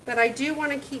 But I do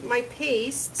want to keep my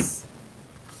pastes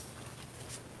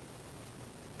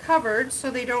covered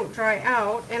so they don't dry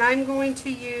out, and I'm going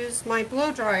to use my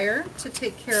blow dryer to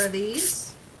take care of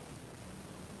these.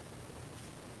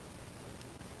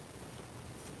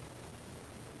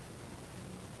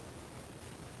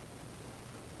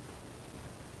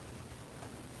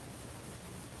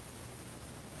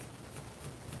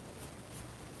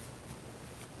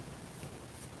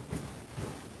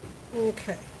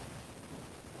 Okay.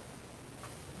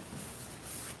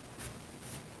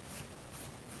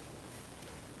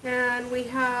 And we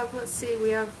have, let's see, we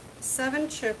have 7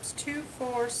 chips, 2,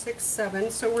 4, 6,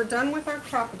 7. So we're done with our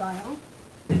crocodile.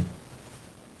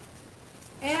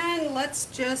 And let's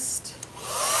just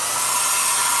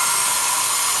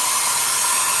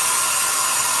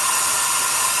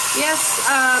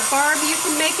Barb, you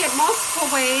can make it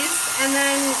multiple ways, and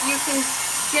then you can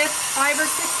gift 5 or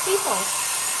 6 people.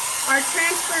 Our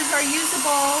transfers are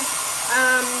usable.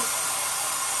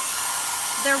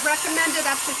 They're recommended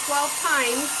up to 12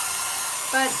 times,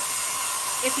 but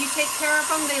if you take care of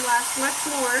them, they last much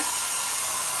more.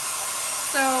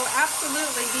 So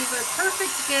absolutely, these are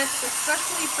perfect gifts,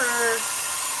 especially for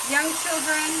young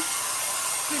children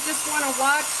who just want to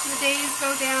watch the days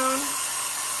go down.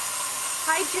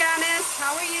 Hi Janice,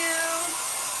 how are you?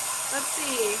 Let's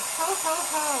see, ho ho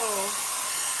ho.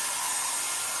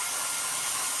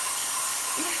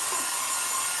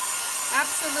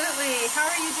 Absolutely. How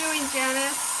are you doing,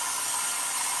 Janice?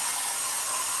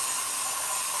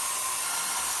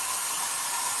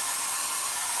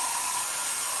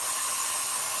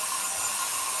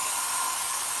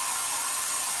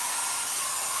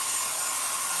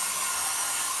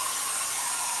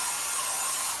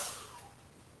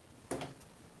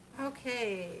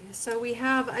 Okay, so we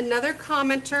have another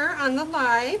commenter on the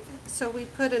live. So we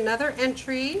put another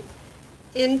entry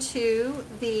into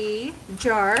the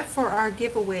jar for our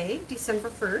giveaway, December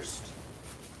 1st.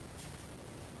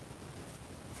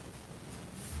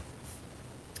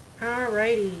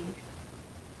 Alrighty.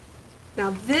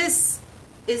 Now this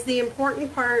is the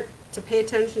important part to pay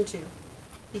attention to,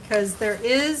 because there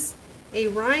is a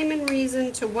rhyme and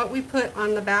reason to what we put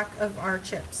on the back of our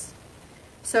chips.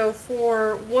 So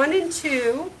for 1 and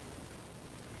 2,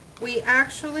 we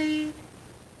actually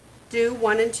do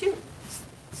 1 and 2,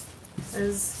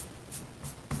 as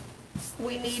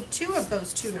we need 2 of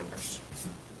those 2 numbers.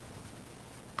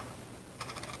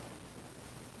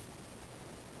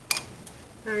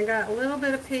 I got a little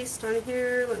bit of paste on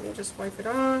here. Let me just wipe it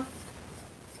off.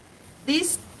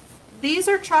 These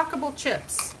are chalkable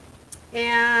chips,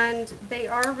 and they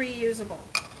are reusable.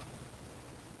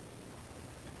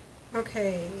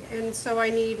 Okay, and so I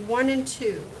need 1 and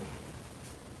 2.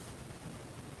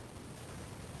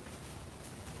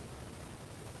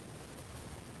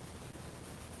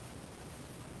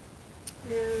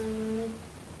 And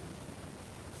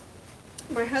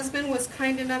my husband was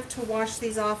kind enough to wash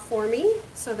these off for me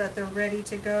so that they're ready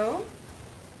to go.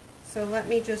 So let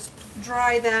me just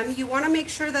dry them. You want to make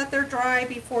sure that they're dry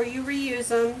before you reuse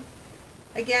them.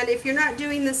 Again, if you're not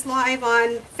doing this live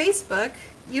on Facebook,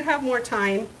 you have more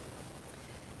time.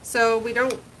 So we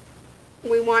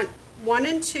want 1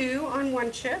 and 2 on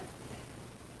one chip.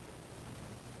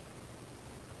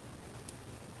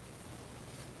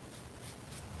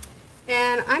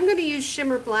 And I'm going to use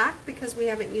shimmer black because we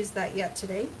haven't used that yet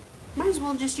today. Might as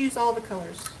well just use all the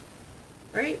colors,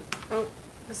 right? Oh,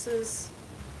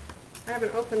 I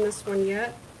haven't opened this one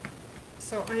yet.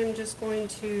 So I'm just going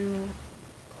to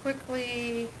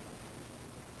quickly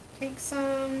take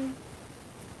some,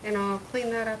 and I'll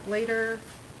clean that up later.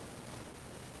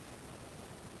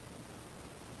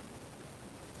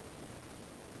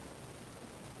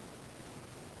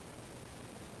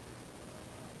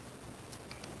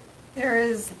 There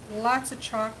is lots of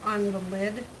chalk on the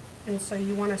lid, and so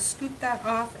you want to scoop that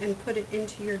off and put it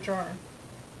into your jar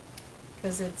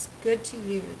because it's good to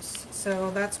use. So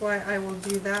that's why I will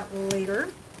do that later.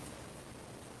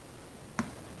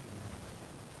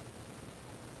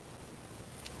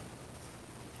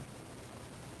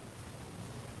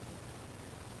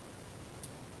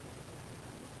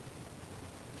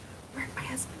 Where's my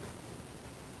husband?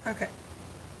 Okay,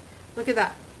 look at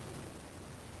that.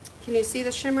 Can you see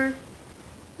the shimmer?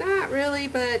 Not really,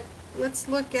 but let's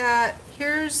look at,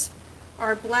 here's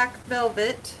our black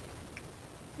velvet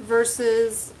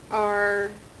versus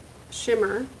our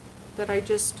shimmer that I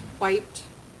just wiped.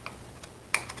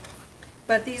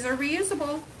 But these are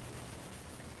reusable,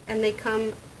 and they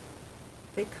come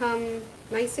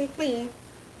nice and clean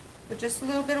with just a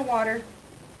little bit of water.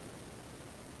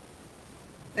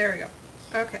 There we go.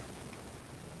 Okay.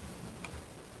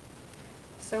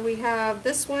 So we have,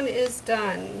 this one is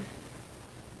done,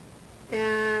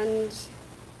 and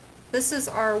this is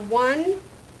our 1,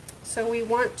 so we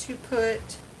want to put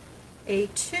a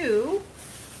 2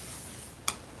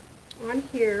 on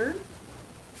here.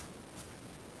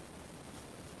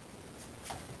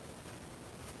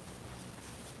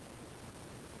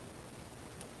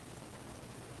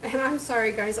 And I'm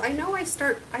sorry guys, I know I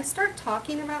start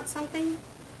talking about something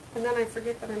and then I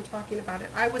forget that I'm talking about it.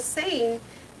 I was saying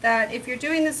that if you're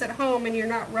doing this at home and you're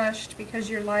not rushed because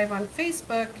you're live on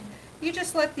Facebook, you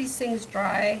just let these things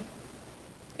dry,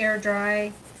 air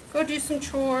dry, go do some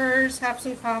chores, have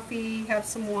some coffee, have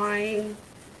some wine.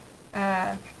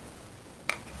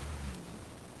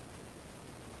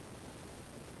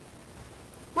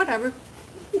 Whatever.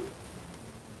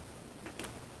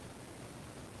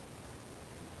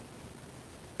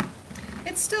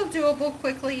 It's still doable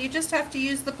quickly. You just have to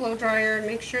use the blow dryer and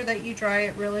make sure that you dry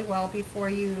it really well before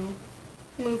you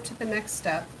move to the next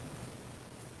step.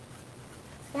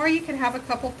 Or you can have a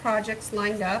couple projects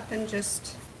lined up and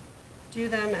just do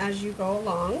them as you go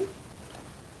along.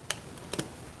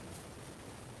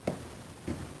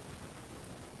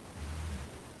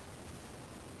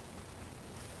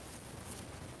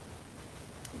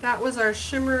 That was our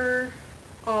shimmer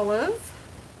olive.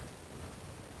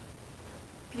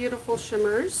 Beautiful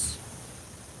shimmers.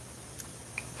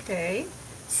 Okay,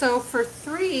 so for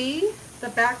 3, the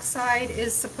back side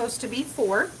is supposed to be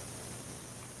 4.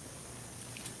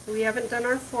 So we haven't done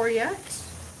our 4 yet.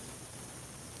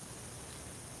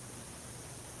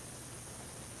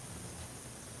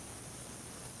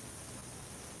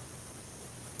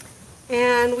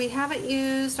 And we haven't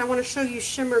used, I want to show you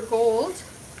shimmer gold.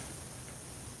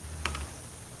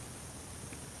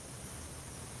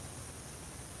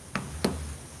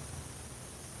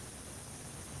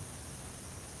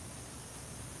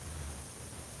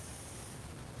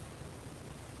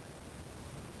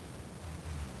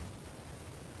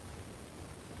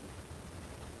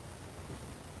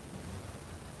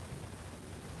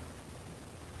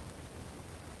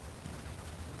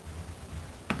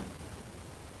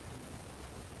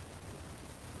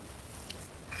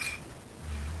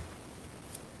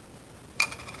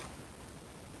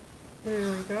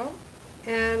 There we go.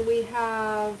 And we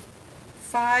have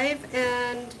 5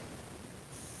 and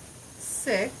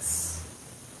 6.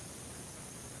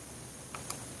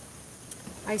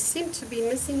 I seem to be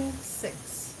missing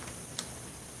 6.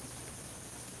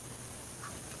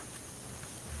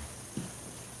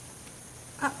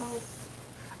 Uh-oh.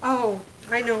 Oh,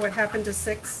 I know what happened to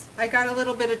 6. I got a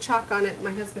little bit of chalk on it.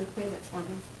 My husband cleaned it for me.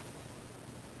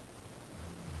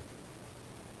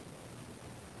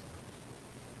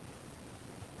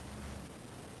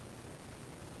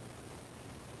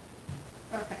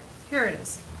 Okay, here it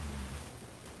is.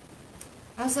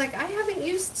 I was like, I haven't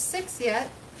used 6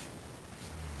 yet.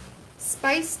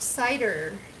 Spiced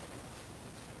cider.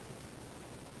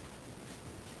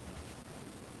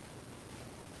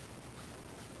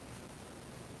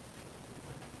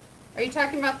 Are you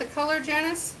talking about the color,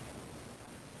 Janice?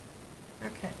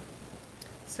 Okay.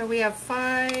 So we have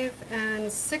 5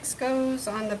 and 6 goes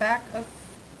on the back of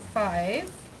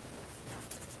 5.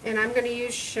 And I'm going to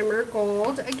use Shimmer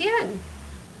Gold again.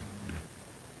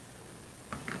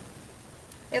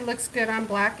 It looks good on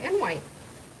black and white.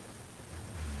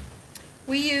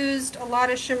 We used a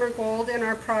lot of Shimmer Gold in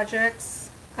our projects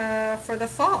for the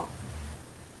fall.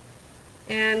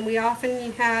 And we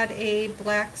often had a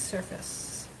black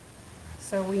surface.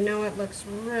 So we know it looks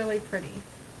really pretty.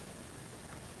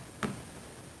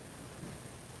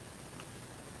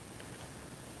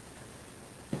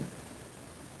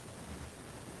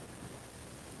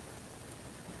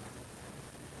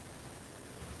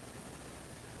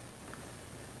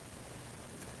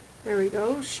 There we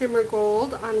go, Shimmer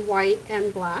Gold on white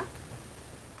and black.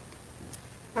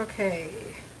 Okay,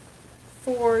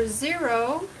 for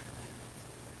 0,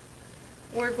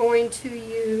 we're going to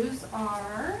use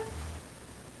our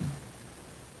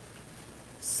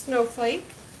snowflake.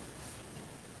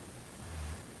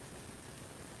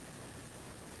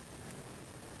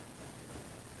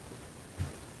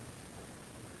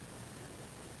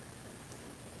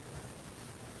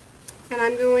 And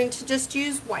I'm going to just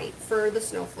use white for the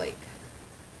snowflake.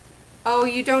 Oh,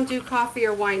 you don't do coffee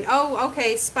or wine. Oh,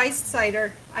 okay, spiced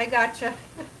cider. I gotcha.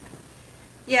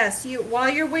 Yes, while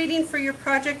you're waiting for your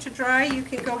project to dry, you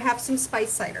can go have some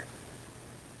spiced cider.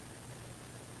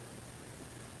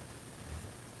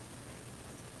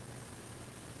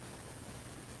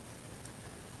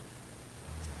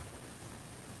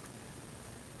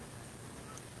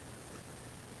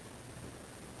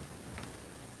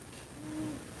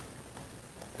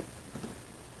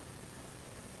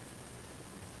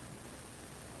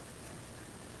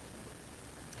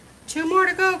 Two more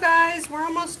to go, guys. We're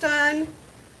almost done.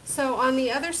 So on the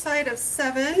other side of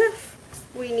 7,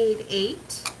 we need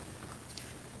 8.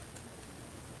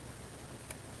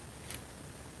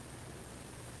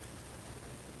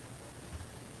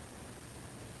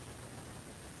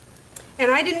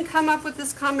 And I didn't come up with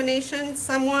this combination.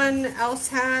 Someone else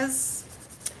has.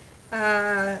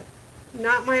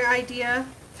 Not my idea.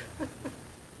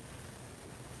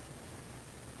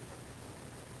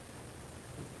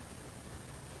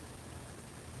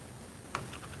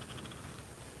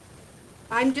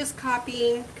 I'm just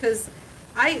copying because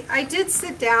I did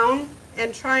sit down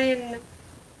and try and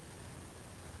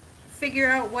figure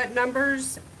out what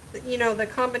numbers, you know, the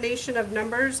combination of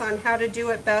numbers on how to do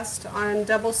it best on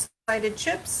double-sided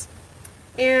chips.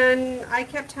 And I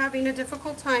kept having a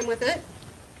difficult time with it.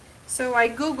 So I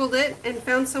Googled it and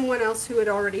found someone else who had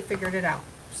already figured it out.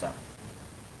 So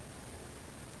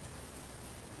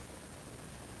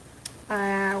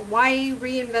why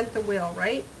reinvent the wheel,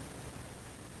 right?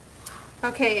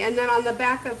 Okay, and then on the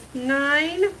back of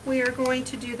 9, we are going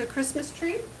to do the Christmas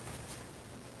tree.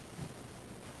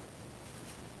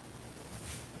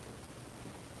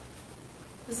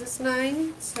 Is this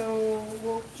 9? So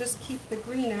we'll just keep the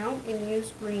green out and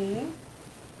use green.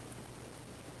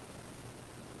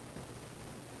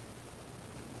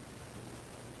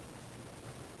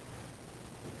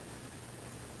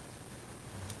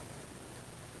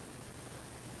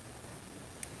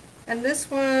 And this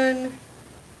one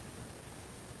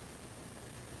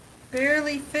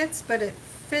barely fits, but it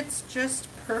fits just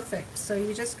perfect. So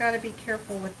you just got to be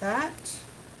careful with that.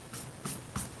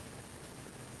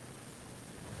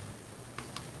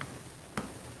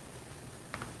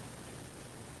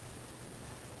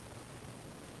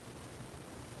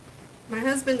 My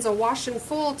husband's a wash and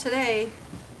full today.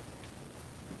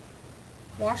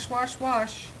 Wash, wash,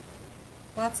 wash.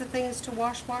 Lots of things to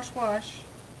wash, wash, wash.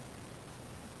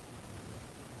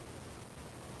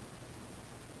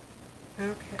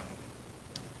 Okay.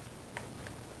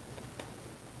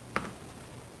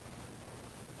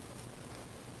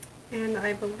 And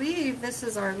I believe this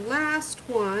is our last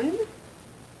one.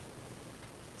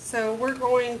 So we're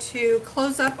going to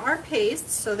close up our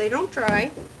pastes so they don't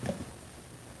dry.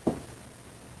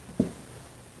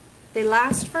 They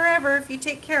last forever if you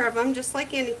take care of them, just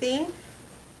like anything.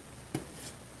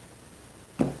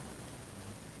 A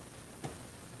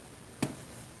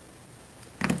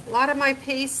lot of my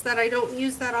pastes that I don't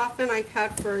use that often I've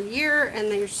had for a year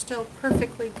and they're still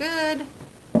perfectly good.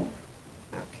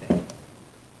 Okay.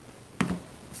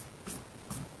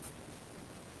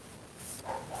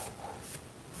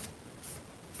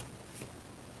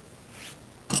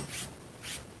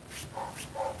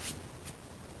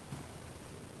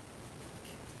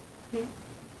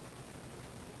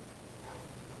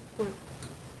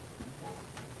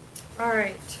 All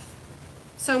right.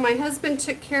 So my husband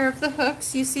took care of the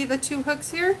hooks. You see the 2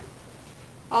 hooks here?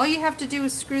 All you have to do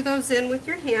is screw those in with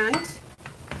your hand.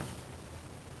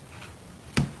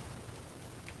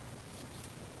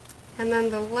 And then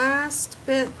the last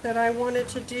bit that I wanted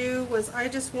to do was I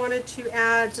just wanted to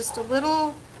add just a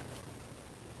little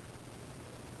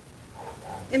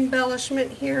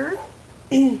embellishment here,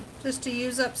 just to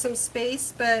use up some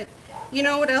space. But you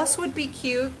know what else would be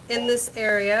cute in this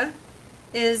area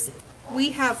is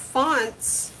we have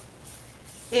fonts,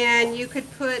 and you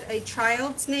could put a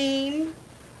child's name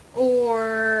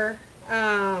or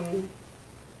a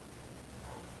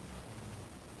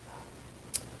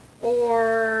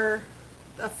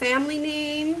family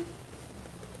name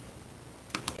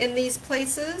in these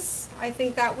places. I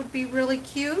think that would be really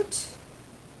cute.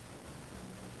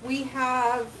 We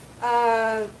have 2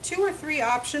 or 3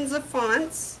 options of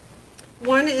fonts.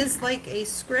 One is like a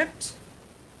script,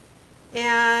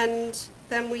 and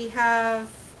then we have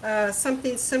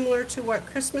something similar to what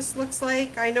Christmas looks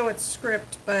like. I know it's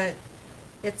script, but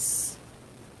it's,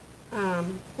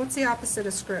 what's the opposite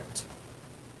of script?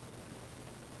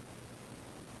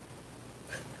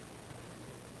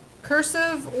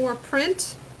 Cursive or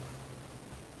print?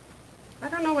 I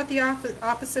don't know what the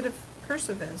opposite of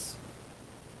cursive is.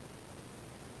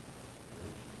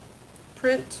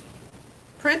 Print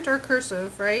or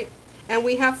cursive, right? And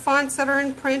we have fonts that are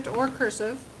in print or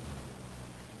cursive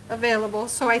available.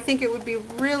 So I think it would be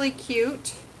really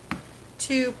cute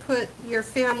to put your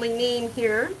family name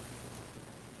here.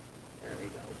 There we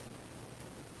go.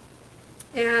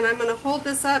 And I'm going to hold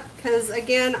this up because,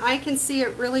 again, I can see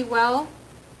it really well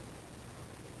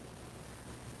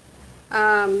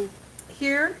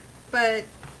here, but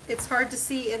it's hard to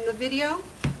see in the video.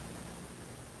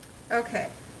 Okay.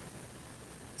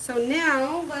 So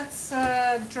now let's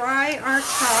dry our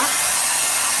chalk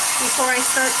before I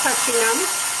start touching them.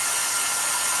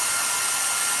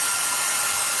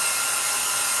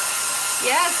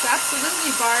 Yes, absolutely,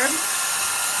 Barb.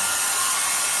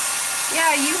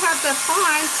 Yeah, you have the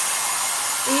font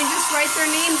and you just write their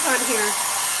names on here.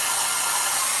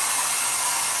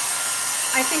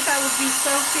 I think that would be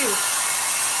so cute.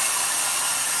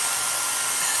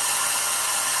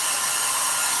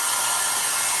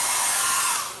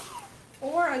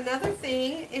 Or another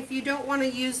thing, if you don't want to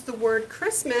use the word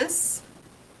Christmas,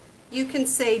 you can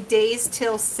say Days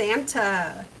Till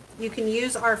Santa. You can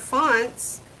use our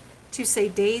fonts to say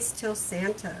Days Till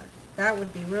Santa. That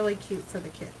would be really cute for the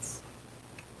kids.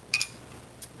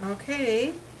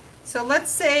 Okay, so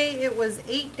let's say it was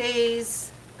 8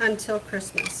 days until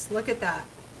Christmas. Look at that.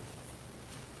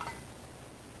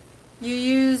 You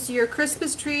use your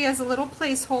Christmas tree as a little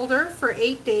placeholder for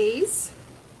 8 days.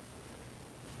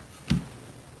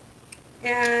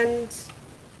 And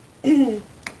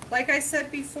like I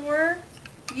said before,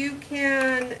 you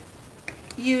can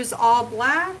use all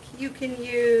black, you can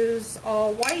use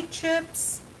all white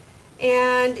chips,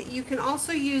 and you can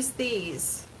also use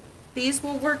these. These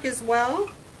will work as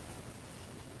well.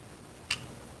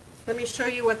 Let me show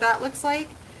you what that looks like.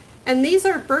 And these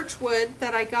are birch wood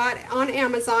that I got on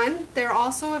Amazon. They're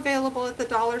also available at the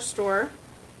dollar store.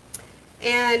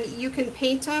 And you can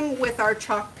paint them with our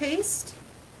chalk paste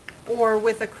or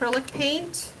with acrylic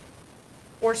paint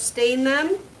or stain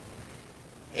them.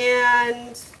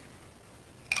 And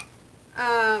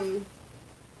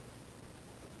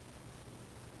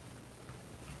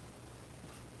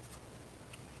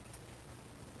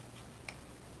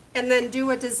then do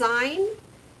a design.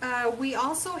 We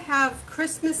also have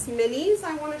Christmas minis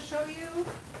I want to show you.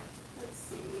 Let's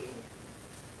see.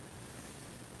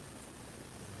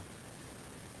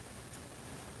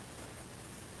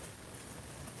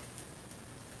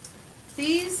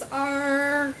 These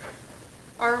are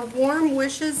our Warm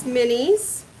Wishes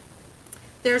minis.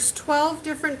 There's 12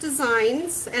 different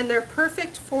designs and they're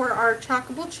perfect for our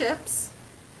chockable chips.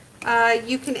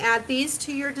 You can add these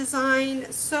to your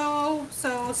design. So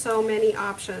many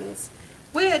options.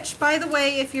 Which, by the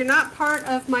way, if you're not part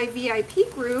of my VIP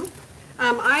group,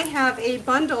 I have a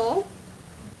bundle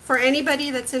for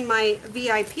anybody that's in my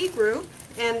VIP group.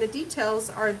 and the details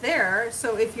are there.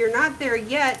 So if you're not there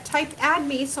yet, type add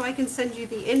me so I can send you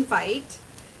the invite.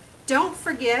 Don't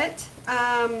forget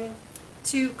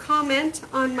to comment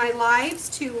on my lives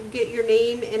to get your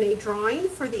name in a drawing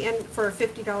for a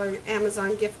 $50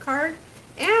 Amazon gift card.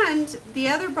 And the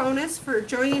other bonus for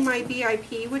joining my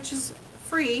VIP, which is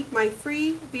free, my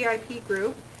free VIP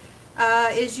group,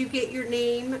 is you get your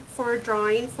name for a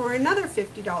drawing for another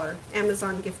 $50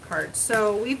 Amazon gift card.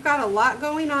 So we've got a lot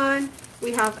going on.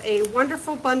 We have a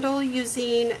wonderful bundle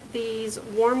using these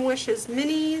Warm Wishes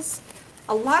minis.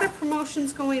 A lot of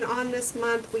promotions going on this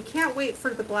month. We can't wait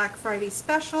for the Black Friday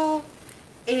special,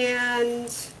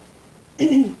 and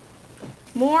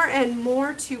more and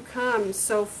more to come.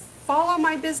 So follow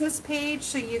my business page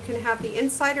so you can have the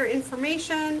insider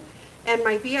information and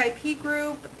my VIP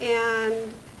group.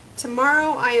 And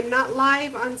tomorrow I am not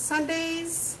live on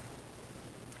Sundays.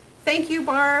 Thank you,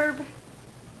 Barb.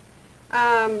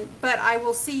 But I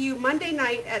will see you Monday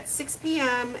night at 6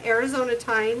 p.m. Arizona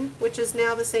time, which is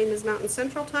now the same as Mountain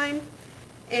Central time.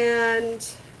 And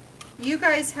you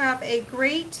guys have a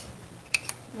great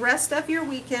rest of your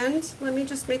weekend. Let me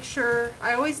just make sure.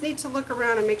 I always need to look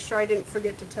around and make sure I didn't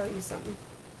forget to tell you something.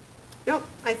 Nope,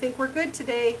 I think we're good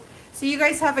today. So you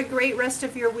guys have a great rest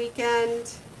of your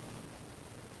weekend.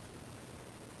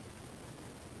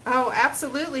 Oh,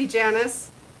 absolutely, Janice.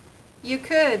 You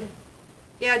could.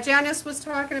 Yeah, Janice was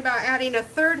talking about adding a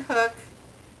third hook,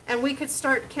 and we could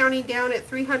start counting down at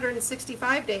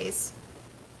 365 days.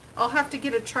 I'll have to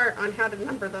get a chart on how to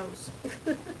number those.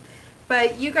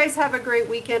 But you guys have a great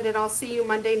weekend, and I'll see you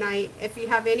Monday night. If you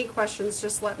have any questions,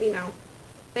 just let me know.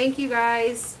 Thank you,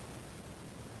 guys.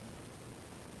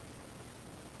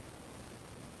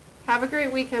 Have a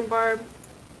great weekend, Barb.